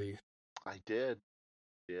tragedy. I did.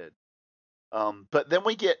 But then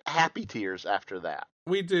we get happy tears after that.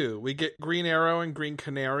 We do. We get Green Arrow and Green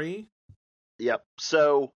Canary. Yep.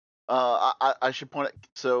 So, I should point out,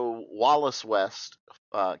 so Wallace West,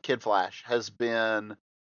 Kid Flash, has been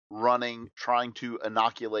trying to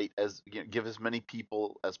inoculate give as many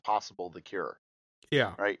people as possible the cure.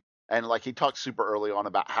 Yeah. Right. And like he talks super early on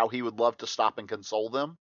about how he would love to stop and console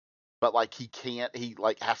them, but like he can't. He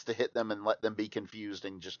like has to hit them and let them be confused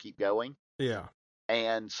and just keep going. Yeah.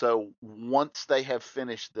 And so once they have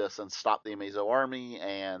finished this and stopped the Amazo army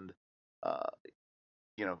and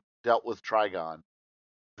dealt with Trigon,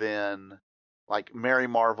 then like Mary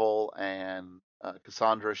Marvel and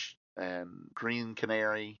Cassandra and Green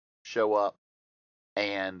Canary show up,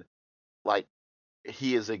 and like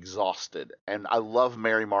he is exhausted. And I love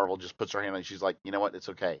Mary Marvel just puts her hand on and she's like, you know what, it's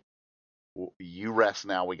okay. You rest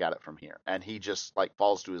now. We got it from here. And he just like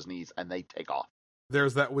falls to his knees and they take off.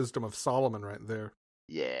 There's that wisdom of Solomon right there.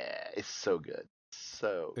 Yeah, it's so good.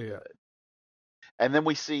 So yeah. good. And then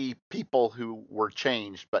we see people who were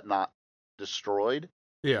changed but not destroyed.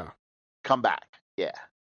 Yeah. Come back. Yeah.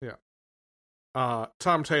 Yeah.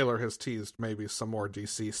 Tom Taylor has teased maybe some more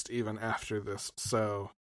deceased even after this,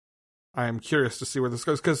 so I am curious to see where this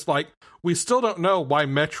goes, because, like, we still don't know why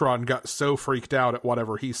Metron got so freaked out at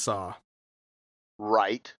whatever he saw.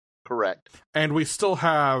 Right. Correct. And we still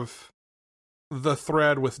have the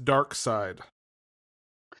thread with Darkseid.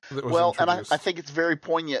 Well, and I think it's very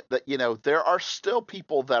poignant that, there are still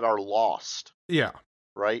people that are lost. Yeah.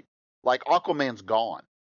 Right? Like, Aquaman's gone.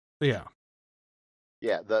 Yeah.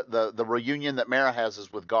 Yeah, the reunion that Mara has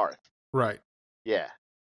is with Garth. Right. Yeah.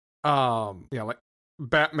 Yeah, like,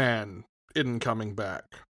 Batman isn't coming back.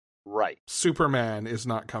 Right. Superman is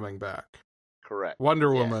not coming back. Correct.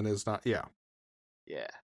 Wonder Woman is not. Yeah. Yeah.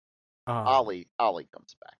 Ollie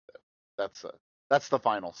comes back though. That's the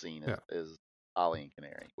final scene is Ollie and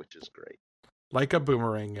Canary, which is great. Like a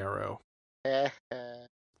boomerang arrow. Yeah.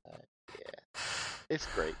 It's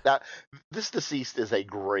great. This Deceased is a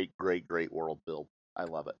great, great, great world build. I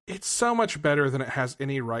love it. It's so much better than it has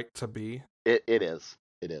any right to be. It is.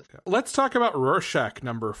 It is. Let's talk about Rorschach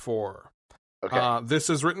number 4. Okay. This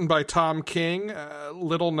is written by Tom King,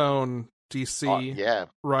 little known DC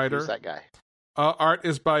writer. Who's that guy? Art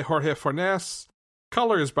is by Jorge Fornes,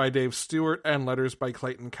 colors by Dave Stewart, and letters by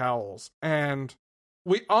Clayton Cowles. And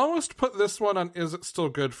we almost put this one on Is It Still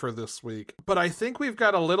Good for this week, but I think we've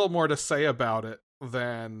got a little more to say about it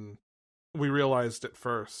than we realized at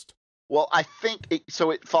first. Well, I think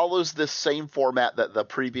it follows this same format that the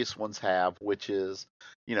previous ones have, which is,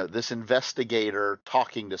 this investigator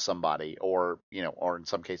talking to somebody or in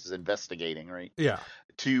some cases investigating, right? Yeah.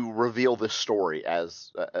 to reveal this story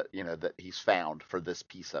as that he's found for this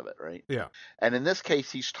piece of it, right? Yeah. And in this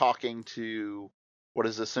case, he's talking to what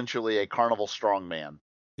is essentially a carnival strongman.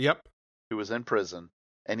 Yep. Who was in prison,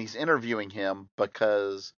 and he's interviewing him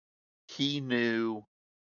because he knew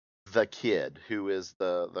the kid who is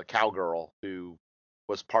the cowgirl who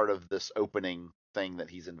was part of this opening thing that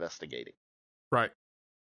he's investigating. Right.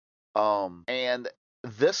 And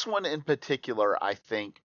this one in particular, I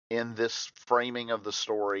think, in this framing of the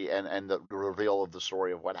story and the reveal of the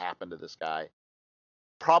story of what happened to this guy,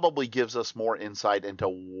 probably gives us more insight into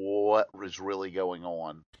what was really going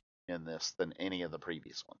on in this than any of the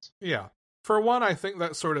previous ones. Yeah. For one, I think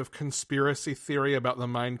that sort of conspiracy theory about the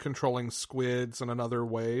mind-controlling squids and another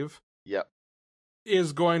wave Yep.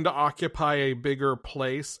 is going to occupy a bigger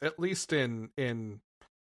place, at least in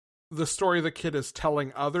the story the kid is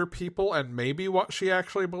telling other people and maybe what she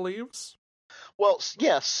actually believes. Well,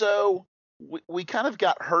 yeah, so we kind of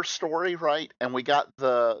got her story, right? And we got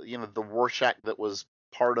the Rorschach that was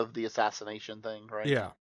part of the assassination thing, right?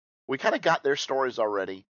 Yeah. We kind of got their stories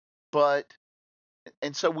already,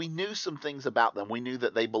 and so we knew some things about them. We knew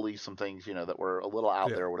that they believed some things, that were a little out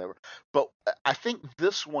there or whatever. But I think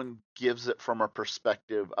this one gives it from a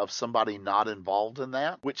perspective of somebody not involved in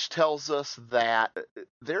that, which tells us that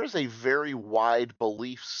there's a very wide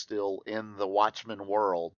belief still in the Watchmen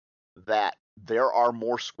world that there are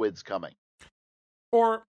more squids coming.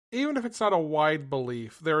 Or even if it's not a wide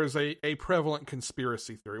belief, there is a prevalent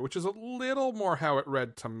conspiracy theory, which is a little more how it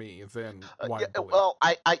read to me than wide belief. Well,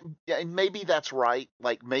 and maybe that's right.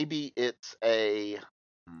 Like maybe it's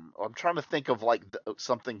I'm trying to think of like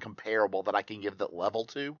something comparable that I can give that level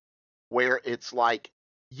to, where it's like,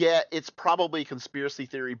 yeah, it's probably a conspiracy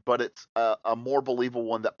theory, but it's a more believable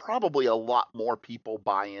one that probably a lot more people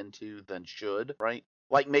buy into than should, right?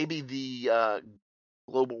 Like maybe the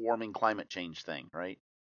global warming climate change thing, right?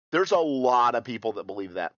 There's a lot of people that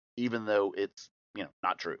believe that, even though it's,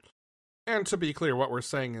 not true. And to be clear, what we're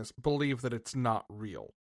saying is believe that it's not real.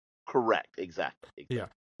 Correct. Exactly. Yeah.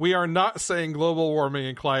 We are not saying global warming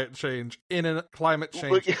and climate change in and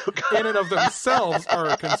of themselves are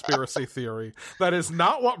a conspiracy theory. That is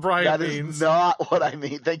not what Brian means. That is not what I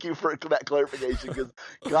mean. Thank you for that clarification, because,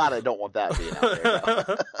 God, I don't want that being out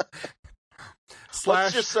there.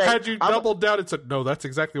 Slash, just say, had you doubled down and said, no, that's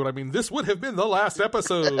exactly what I mean. This would have been the last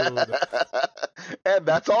episode. And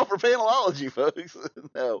that's all for Panelology, folks.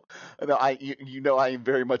 No, I am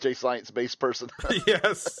very much a science-based person.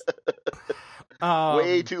 Yes.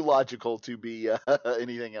 Way too logical to be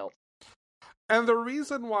anything else. And the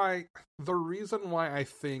reason why I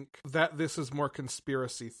think that this is more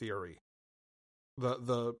conspiracy theory,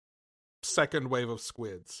 the second wave of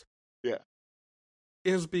squids. Yeah.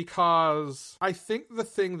 Is because I think the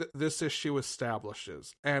thing that this issue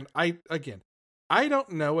establishes, and I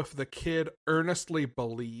don't know if the kid earnestly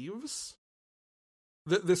believes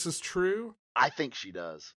that this is true. I think she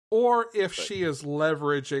does. Or if she is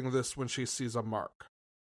leveraging this when she sees a mark.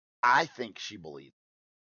 I think she believes.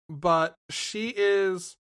 But she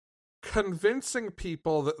is convincing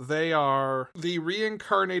people that they are the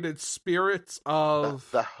reincarnated spirits of...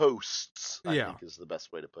 The hosts, I think is the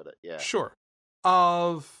best way to put it. Yeah. Sure.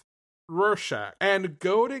 Of Rorschach, and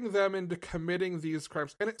goading them into committing these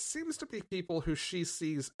crimes. And it seems to be people who she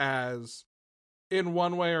sees as, in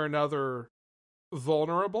one way or another,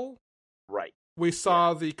 vulnerable. Right. We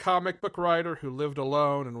saw the comic book writer who lived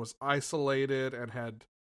alone and was isolated and had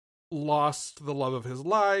lost the love of his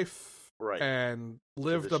life. Right. And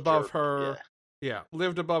lived above her. Yeah.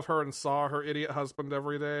 Lived above her and saw her idiot husband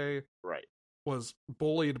every day. Right. Was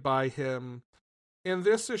bullied by him. In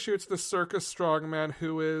this issue, it's the circus strongman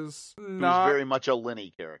who's very much a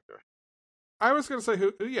Lenny character. I was going to say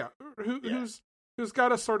who's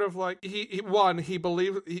got a sort of like he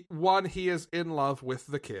is in love with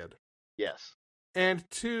the kid. Yes. And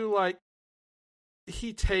two, like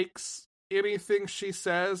he takes anything she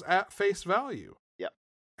says at face value. Yep.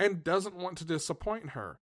 And doesn't want to disappoint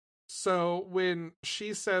her. So when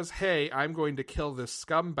she says, hey, I'm going to kill this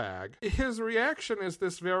scumbag, his reaction is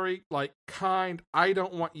this very, like, kind, I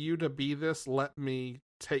don't want you to be this, let me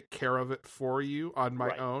take care of it for you on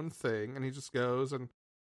my own thing. And he just goes, and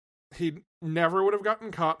he never would have gotten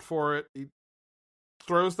caught for it. He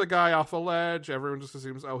throws the guy off a ledge. Everyone just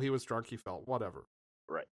assumes, oh, he was drunk, he fell, whatever.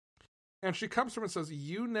 Right. And she comes to him and says,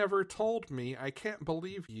 you never told me, I can't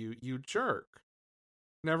believe you, you jerk.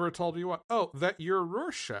 Never told you what? Oh, that you're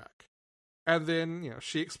Rorschach. And then,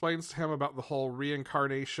 she explains to him about the whole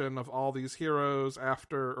reincarnation of all these heroes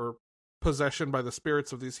or possession by the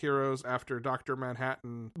spirits of these heroes after Dr.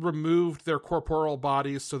 Manhattan removed their corporeal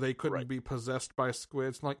bodies so they couldn't be possessed by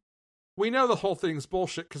squids. Like, we know the whole thing's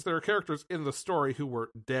bullshit because there are characters in the story who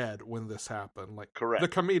were dead when this happened. Like, Correct. the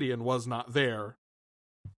comedian was not there.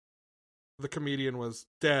 The comedian was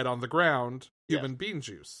dead on the ground, human bean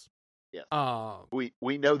juice. Yes.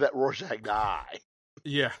 We know that Rorschach died.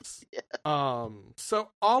 Yes. Yeah. So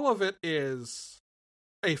all of it is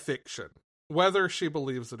a fiction, whether she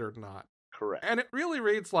believes it or not. Correct. And it really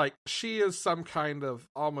reads like she is some kind of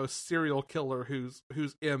almost serial killer whose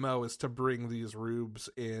MO is to bring these rubes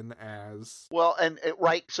in as... Well,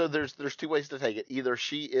 right, so there's two ways to take it. Either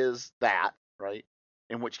she is that, right?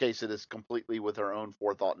 In which case it is completely with her own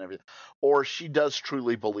forethought and everything. Or she does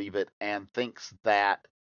truly believe it and thinks that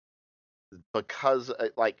because,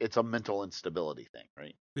 like, it's a mental instability thing,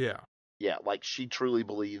 right? Yeah. Yeah, like she truly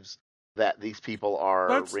believes that these people are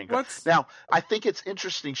reincarnated. Now, I think it's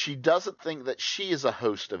interesting. She doesn't think that she is a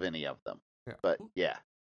host of any of them. Yeah. But yeah,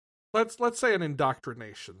 let's say an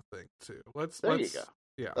indoctrination thing too. There you go.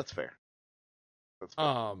 Yeah, that's fair. That's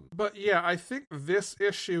fair. But yeah, I think this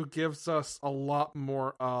issue gives us a lot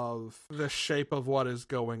more of the shape of what is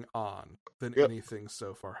going on than anything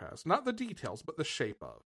so far has. Not the details, but the shape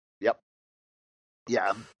of. Yep.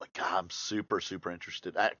 Yeah, I'm super, super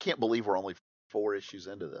interested. I can't believe we're only 4 issues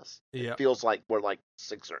into this. Yeah. It feels like we're like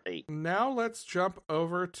 6 or 8. Now let's jump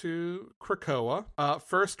over to Krakoa.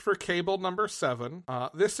 First for Cable number 7.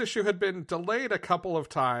 This issue had been delayed a couple of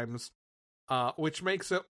times, which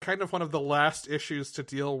makes it kind of one of the last issues to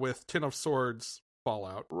deal with Ten of Swords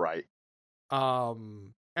fallout. Right.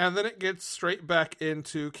 And then it gets straight back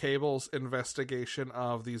into Cable's investigation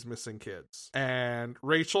of these missing kids. And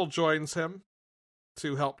Rachel joins him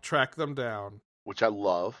to help track them down. Which I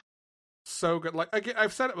love. So good. Like, again,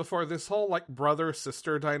 I've said it before, this whole like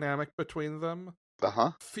brother-sister dynamic between them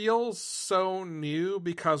feels so new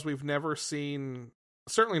because we've never seen,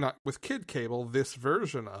 certainly not with Kid Cable, this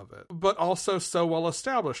version of it. But also so well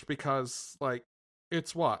established because, like,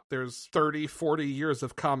 it's what? There's 30, 40 years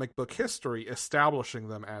of comic book history establishing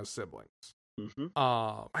them as siblings. Mm-hmm.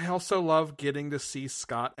 I also love getting to see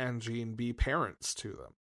Scott and Jean be parents to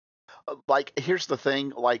them. Like, here's the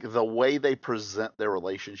thing, like, the way they present their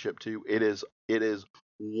relationship to it is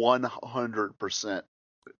 100%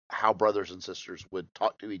 how brothers and sisters would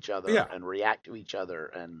talk to each other and react to each other.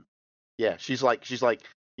 And yeah, she's like,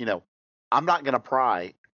 you know, I'm not going to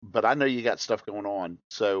pry, but I know you got stuff going on.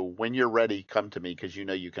 So when you're ready, come to me because you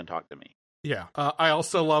know you can talk to me. Yeah. I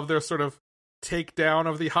also love their sort of takedown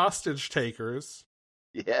of the hostage takers.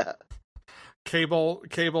 Yeah. Cable,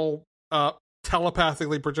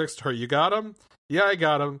 telepathically projects to her, you got him? Yeah, I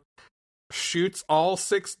got him. Shoots all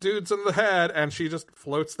 6 dudes in the head, and she just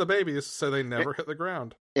floats the babies so they never hit the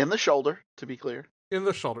ground. In the shoulder, to be clear. In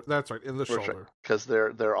the shoulder. That's right, in the shoulder. Because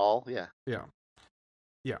they're all, Yeah.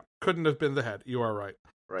 Couldn't have been the head. You are right.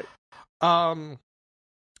 Right. And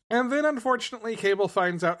then, unfortunately, Cable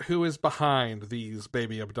finds out who is behind these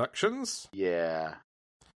baby abductions. Yeah.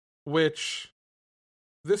 Which...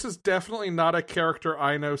 This is definitely not a character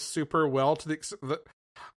I know super well to the extent that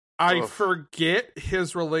I forget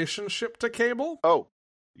his relationship to Cable. Oh,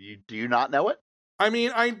 do you not know it? I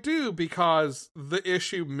mean, I do because the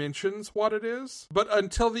issue mentions what it is, but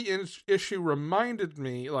until the issue reminded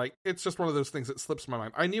me, like, it's just one of those things that slips my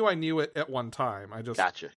mind. I knew it at one time. I just...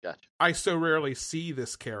 Gotcha. I so rarely see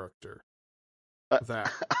this character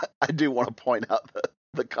that... I do want to point out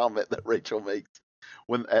the comment that Rachel makes.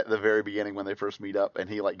 When at the very beginning when they first meet up and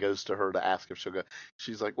he like goes to her to ask if she'll go,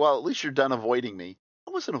 she's like, well, at least you're done avoiding me.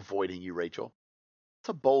 I wasn't avoiding you, Rachel. It's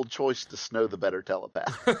a bold choice to Snow the better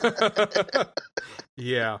telepath.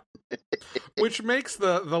 Yeah. Which makes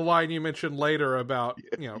the line you mentioned later about,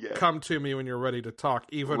 come to me when you're ready to talk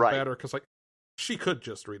even better because, like, she could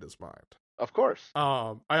just read his mind. Of course.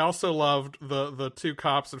 I also loved the 2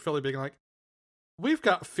 cops in Philly being like, we've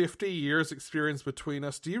got 50 years experience between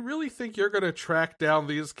us. Do you really think you're going to track down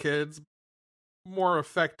these kids more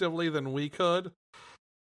effectively than we could?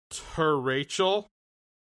 To Rachel.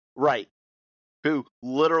 Right. Who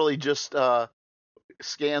literally just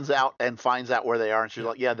scans out and finds out where they are. And she's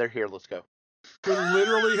like, yeah, they're here. Let's go. Who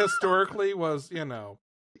literally historically was,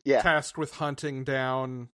 tasked with hunting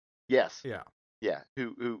down. Yes. Yeah. Yeah.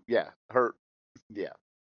 Her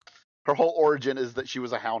whole origin is that she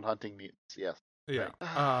was a hound hunting mutants. Yes. Yeah.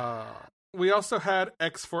 We also had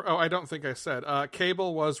X4. Oh, I don't think I said.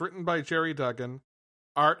 Cable was written by Jerry Duggan,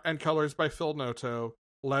 art and colors by Phil Noto,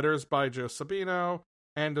 letters by Joe Sabino,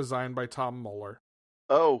 and designed by Tom Muller.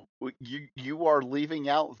 Oh, you are leaving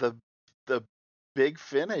out the big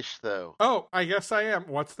finish, though. Oh, I guess I am.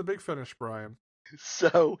 What's the big finish, Brian?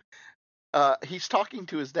 So, he's talking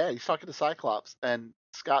to his dad. He's talking to Cyclops, and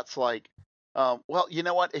Scott's like, Well, you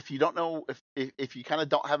know what? If you don't know, if you kind of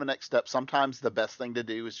don't have a next step, sometimes the best thing to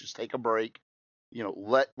do is just take a break.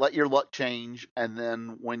 Let your luck change, and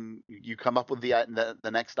then when you come up with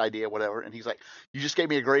the next idea, whatever, and he's like, "You just gave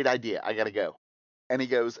me a great idea. I gotta go." And he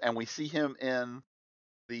goes, and we see him in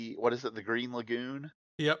the the Green Lagoon?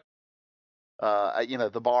 Yep.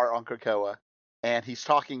 The bar on Krakoa, and he's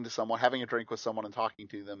talking to someone, having a drink with someone, and talking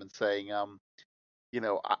to them, and saying,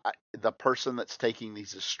 the person that's taking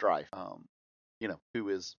these is Strife. Who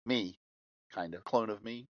is me, kind of clone of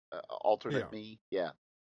me, alternate me, yeah.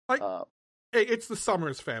 Like, it's the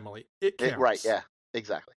Summers family. It counts. Right, yeah,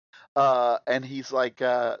 exactly. And he's like,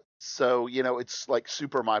 so, it's like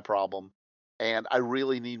super my problem, and I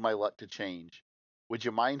really need my luck to change. Would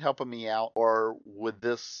you mind helping me out, or would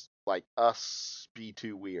this, like, us be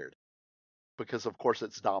too weird? Because, of course,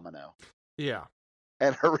 it's Domino. Yeah.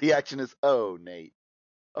 And her reaction is, oh, Nate,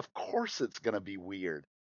 of course it's going to be weird.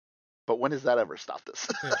 But when has that ever stopped us?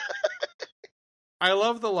 Yeah. I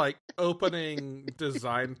love the, opening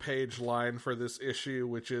design page line for this issue,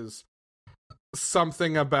 which is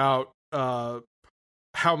something about how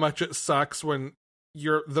much it sucks when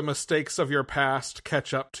the mistakes of your past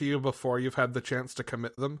catch up to you before you've had the chance to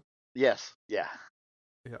commit them. Yes. Yeah.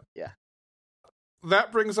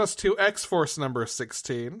 That brings us to X-Force number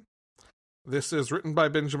 16. This is written by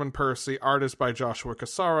Benjamin Percy, art is by Joshua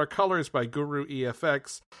Cassara, colors by Guru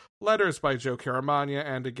EFX, letters by Joe Caramagna,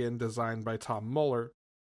 and again designed by Tom Muller.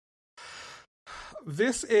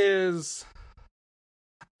 This is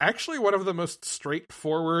actually one of the most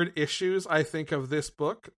straightforward issues, I think, of this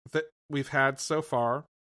book that we've had so far.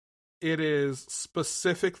 It is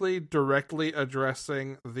specifically directly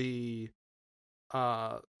addressing the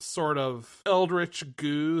sort of eldritch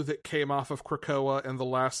goo that came off of Krakoa in the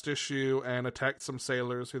last issue and attacked some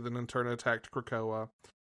sailors who then in turn attacked Krakoa.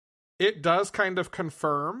 It does kind of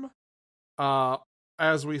confirm,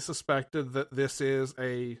 as we suspected, that this is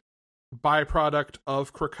a byproduct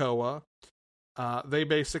of Krakoa. They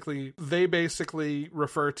basically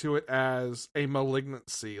refer to it as a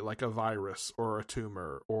malignancy, like a virus or a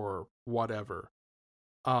tumor or whatever.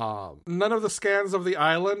 None of the scans of the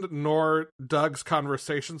island nor Doug's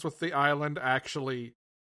conversations with the island actually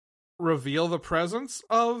reveal the presence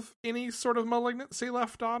of any sort of malignancy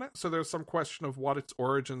left on it, so there's some question of what its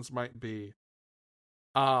origins might be.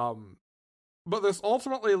 But this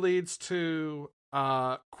ultimately leads to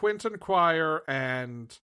Quentin Quire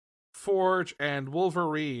and Forge and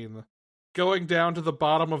Wolverine going down to the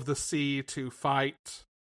bottom of the sea to fight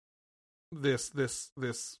this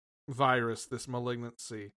virus, this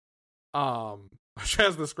malignancy, which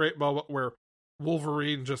has this great moment where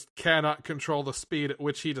Wolverine just cannot control the speed at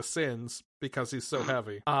which he descends because he's so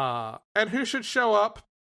heavy. And who should show up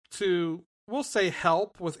to, we'll say,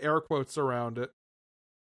 help with air quotes around it,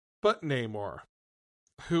 but Namor,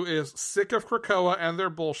 who is sick of Krakoa and their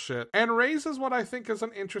bullshit, and raises what I think is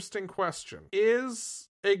an interesting question. Is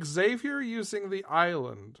Xavier using the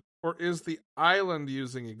island, or is the island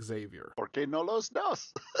using Xavier? Porque no los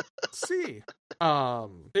dos. See.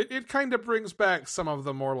 It kind of brings back some of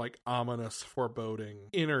the more, ominous, foreboding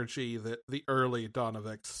energy that the early Dawn of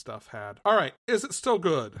X stuff had. Alright, is it still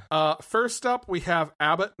good? First up, we have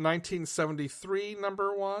Abbott 1973,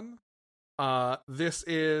 number 1. This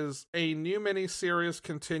is a new miniseries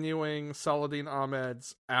continuing Saladin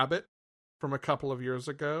Ahmed's Abbott from a couple of years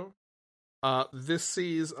ago. This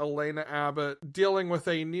sees Elena Abbott dealing with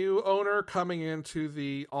a new owner coming into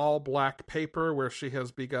the all-black paper where she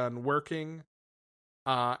has begun working,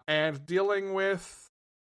 and dealing with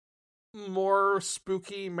more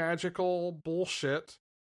spooky, magical bullshit,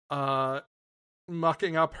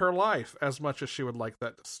 mucking up her life as much as she would like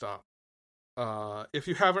that to stop. If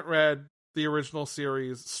you haven't read the original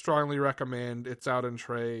series, strongly recommend. It's out in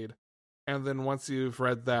trade. And then once you've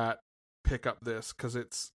read that, pick up this, because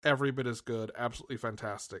it's every bit as good. Absolutely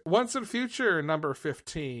fantastic. Once and Future, number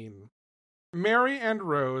 15. Mary and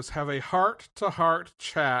Rose have a heart-to-heart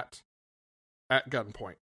chat at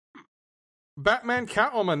gunpoint. Batman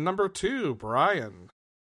Catwoman, number 2, Brian.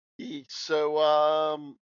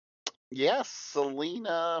 So, yes,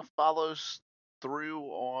 Selena follows through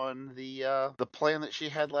on the plan that she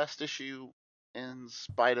had last issue, in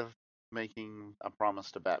spite of making a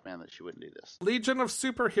promise to Batman that she wouldn't do this. Legion of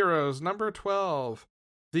Superheroes, number 12.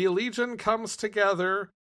 The Legion comes together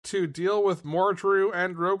to deal with Mordru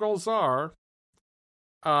and Rogol Zar,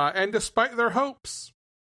 and despite their hopes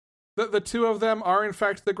that the two of them are in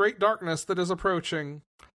fact the great darkness that is approaching,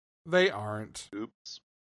 they aren't. Oops.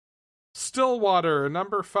 Stillwater,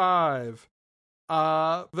 number 5.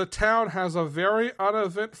 The town has a very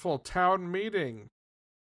uneventful town meeting.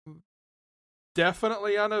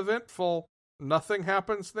 Definitely uneventful Nothing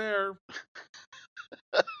happens there.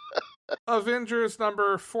 Avengers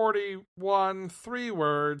number 41, 3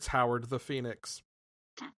 words, Howard the Phoenix.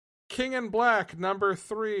 King in Black number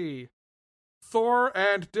 3. Thor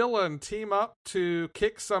and Dylan team up to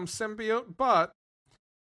kick some symbiote butt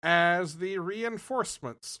as the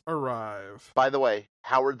reinforcements arrive. By the way,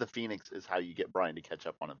 Howard the Phoenix is how you get Brian to catch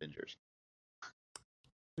up on Avengers.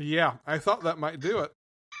 Yeah, I thought that might do it.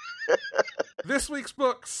 This week's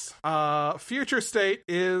books. Future State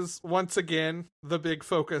is, once again, the big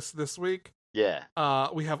focus this week. Yeah.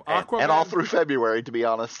 We have Aquaman. And all through February, to be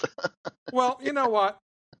honest. Well, you know what?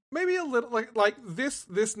 Maybe a little, like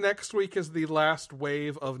this next week is the last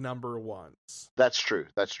wave of number ones. That's true.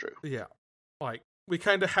 Yeah. Like, we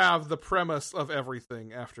kind of have the premise of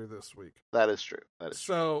everything after this week. That is true.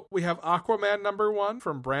 So, we have Aquaman number 1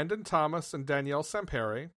 from Brandon Thomas and Danielle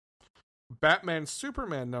Sampere. Batman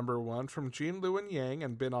Superman number 1 from Jean Lewin Yang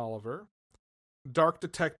and Ben Oliver. Dark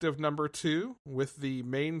Detective number 2 with the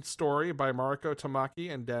main story by Mariko Tamaki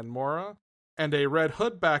and Dan Mora, and a Red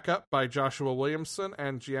Hood backup by Joshua Williamson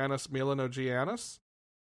and Giannis Milano-Giannis.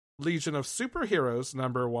 Legion of Superheroes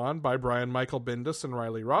number 1 by Brian Michael Bendis and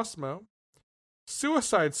Riley Rossmo.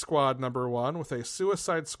 Suicide Squad number 1 with a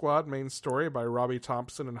Suicide Squad main story by Robbie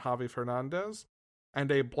Thompson and Javi Fernandez, and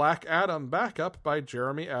a Black Adam backup by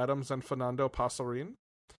Jeremy Adams and Fernando Passarin.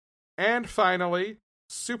 And finally,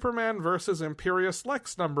 Superman vs. Imperious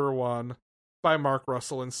Lex number 1 by Mark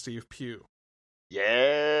Russell and Steve Pugh.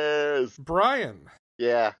 Yes! Brian.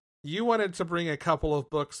 Yeah. You wanted to bring a couple of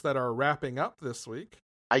books that are wrapping up this week.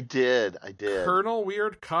 I did. Colonel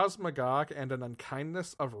Weird Cosmagog and an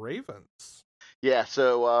Unkindness of Ravens. Yeah,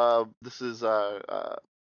 so this is,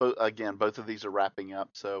 again, both of these are wrapping up.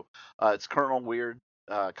 So it's Colonel Weird,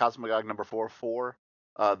 Cosmagog number 4.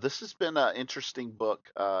 This has been an interesting book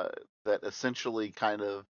that essentially kind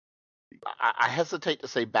of, I hesitate to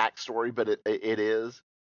say backstory, but it is,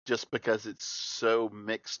 just because it's so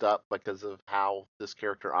mixed up because of how this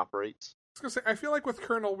character operates. I was gonna say, I feel like with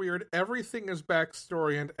Colonel Weird, everything is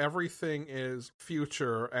backstory and everything is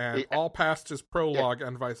future, and all past is prologue,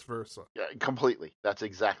 and vice versa. Yeah, completely. That's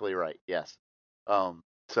exactly right. Yes.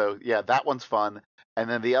 So yeah, that one's fun. And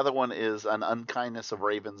then the other one is An Unkindness of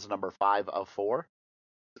Ravens number 5 of 4.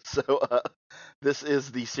 So this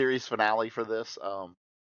is the series finale for this.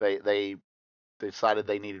 They decided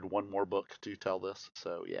they needed one more book to tell this.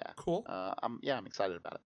 So yeah. Cool. I'm excited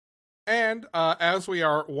about it. And as we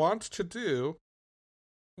are wont to do,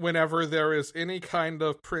 whenever there is any kind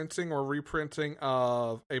of printing or reprinting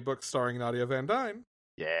of a book starring Nadia Van Dyne,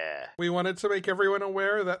 yeah, we wanted to make everyone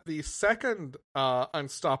aware that the second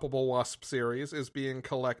Unstoppable Wasp series is being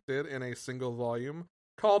collected in a single volume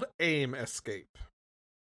called AIM Escape.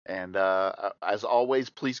 And as always,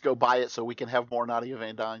 please go buy it so we can have more Nadia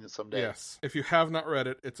Van Dyne someday. Yes, if you have not read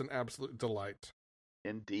it, it's an absolute delight.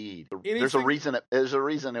 Indeed. There's a reason it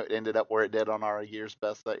ended up where it did on our year's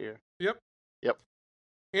best that year. Yep.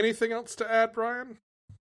 Anything else to add, Brian?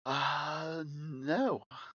 No.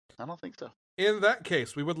 I don't think so. In that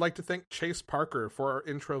case, we would like to thank Chase Parker for our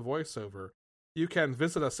intro voiceover. You can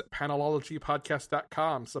visit us at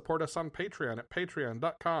panelologypodcast.com, support us on Patreon at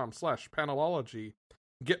patreon.com/panelology,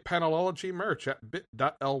 get Panelology merch at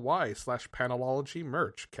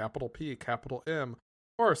bit.ly/panelologymerch, capital P, capital M,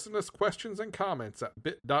 or send us questions and comments at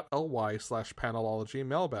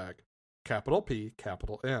bit.ly/panelologymailbag, capital P,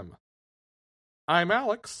 capital M. I'm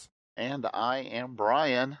Alex. And I am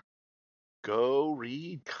Brian. Go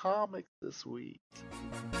read comics this week.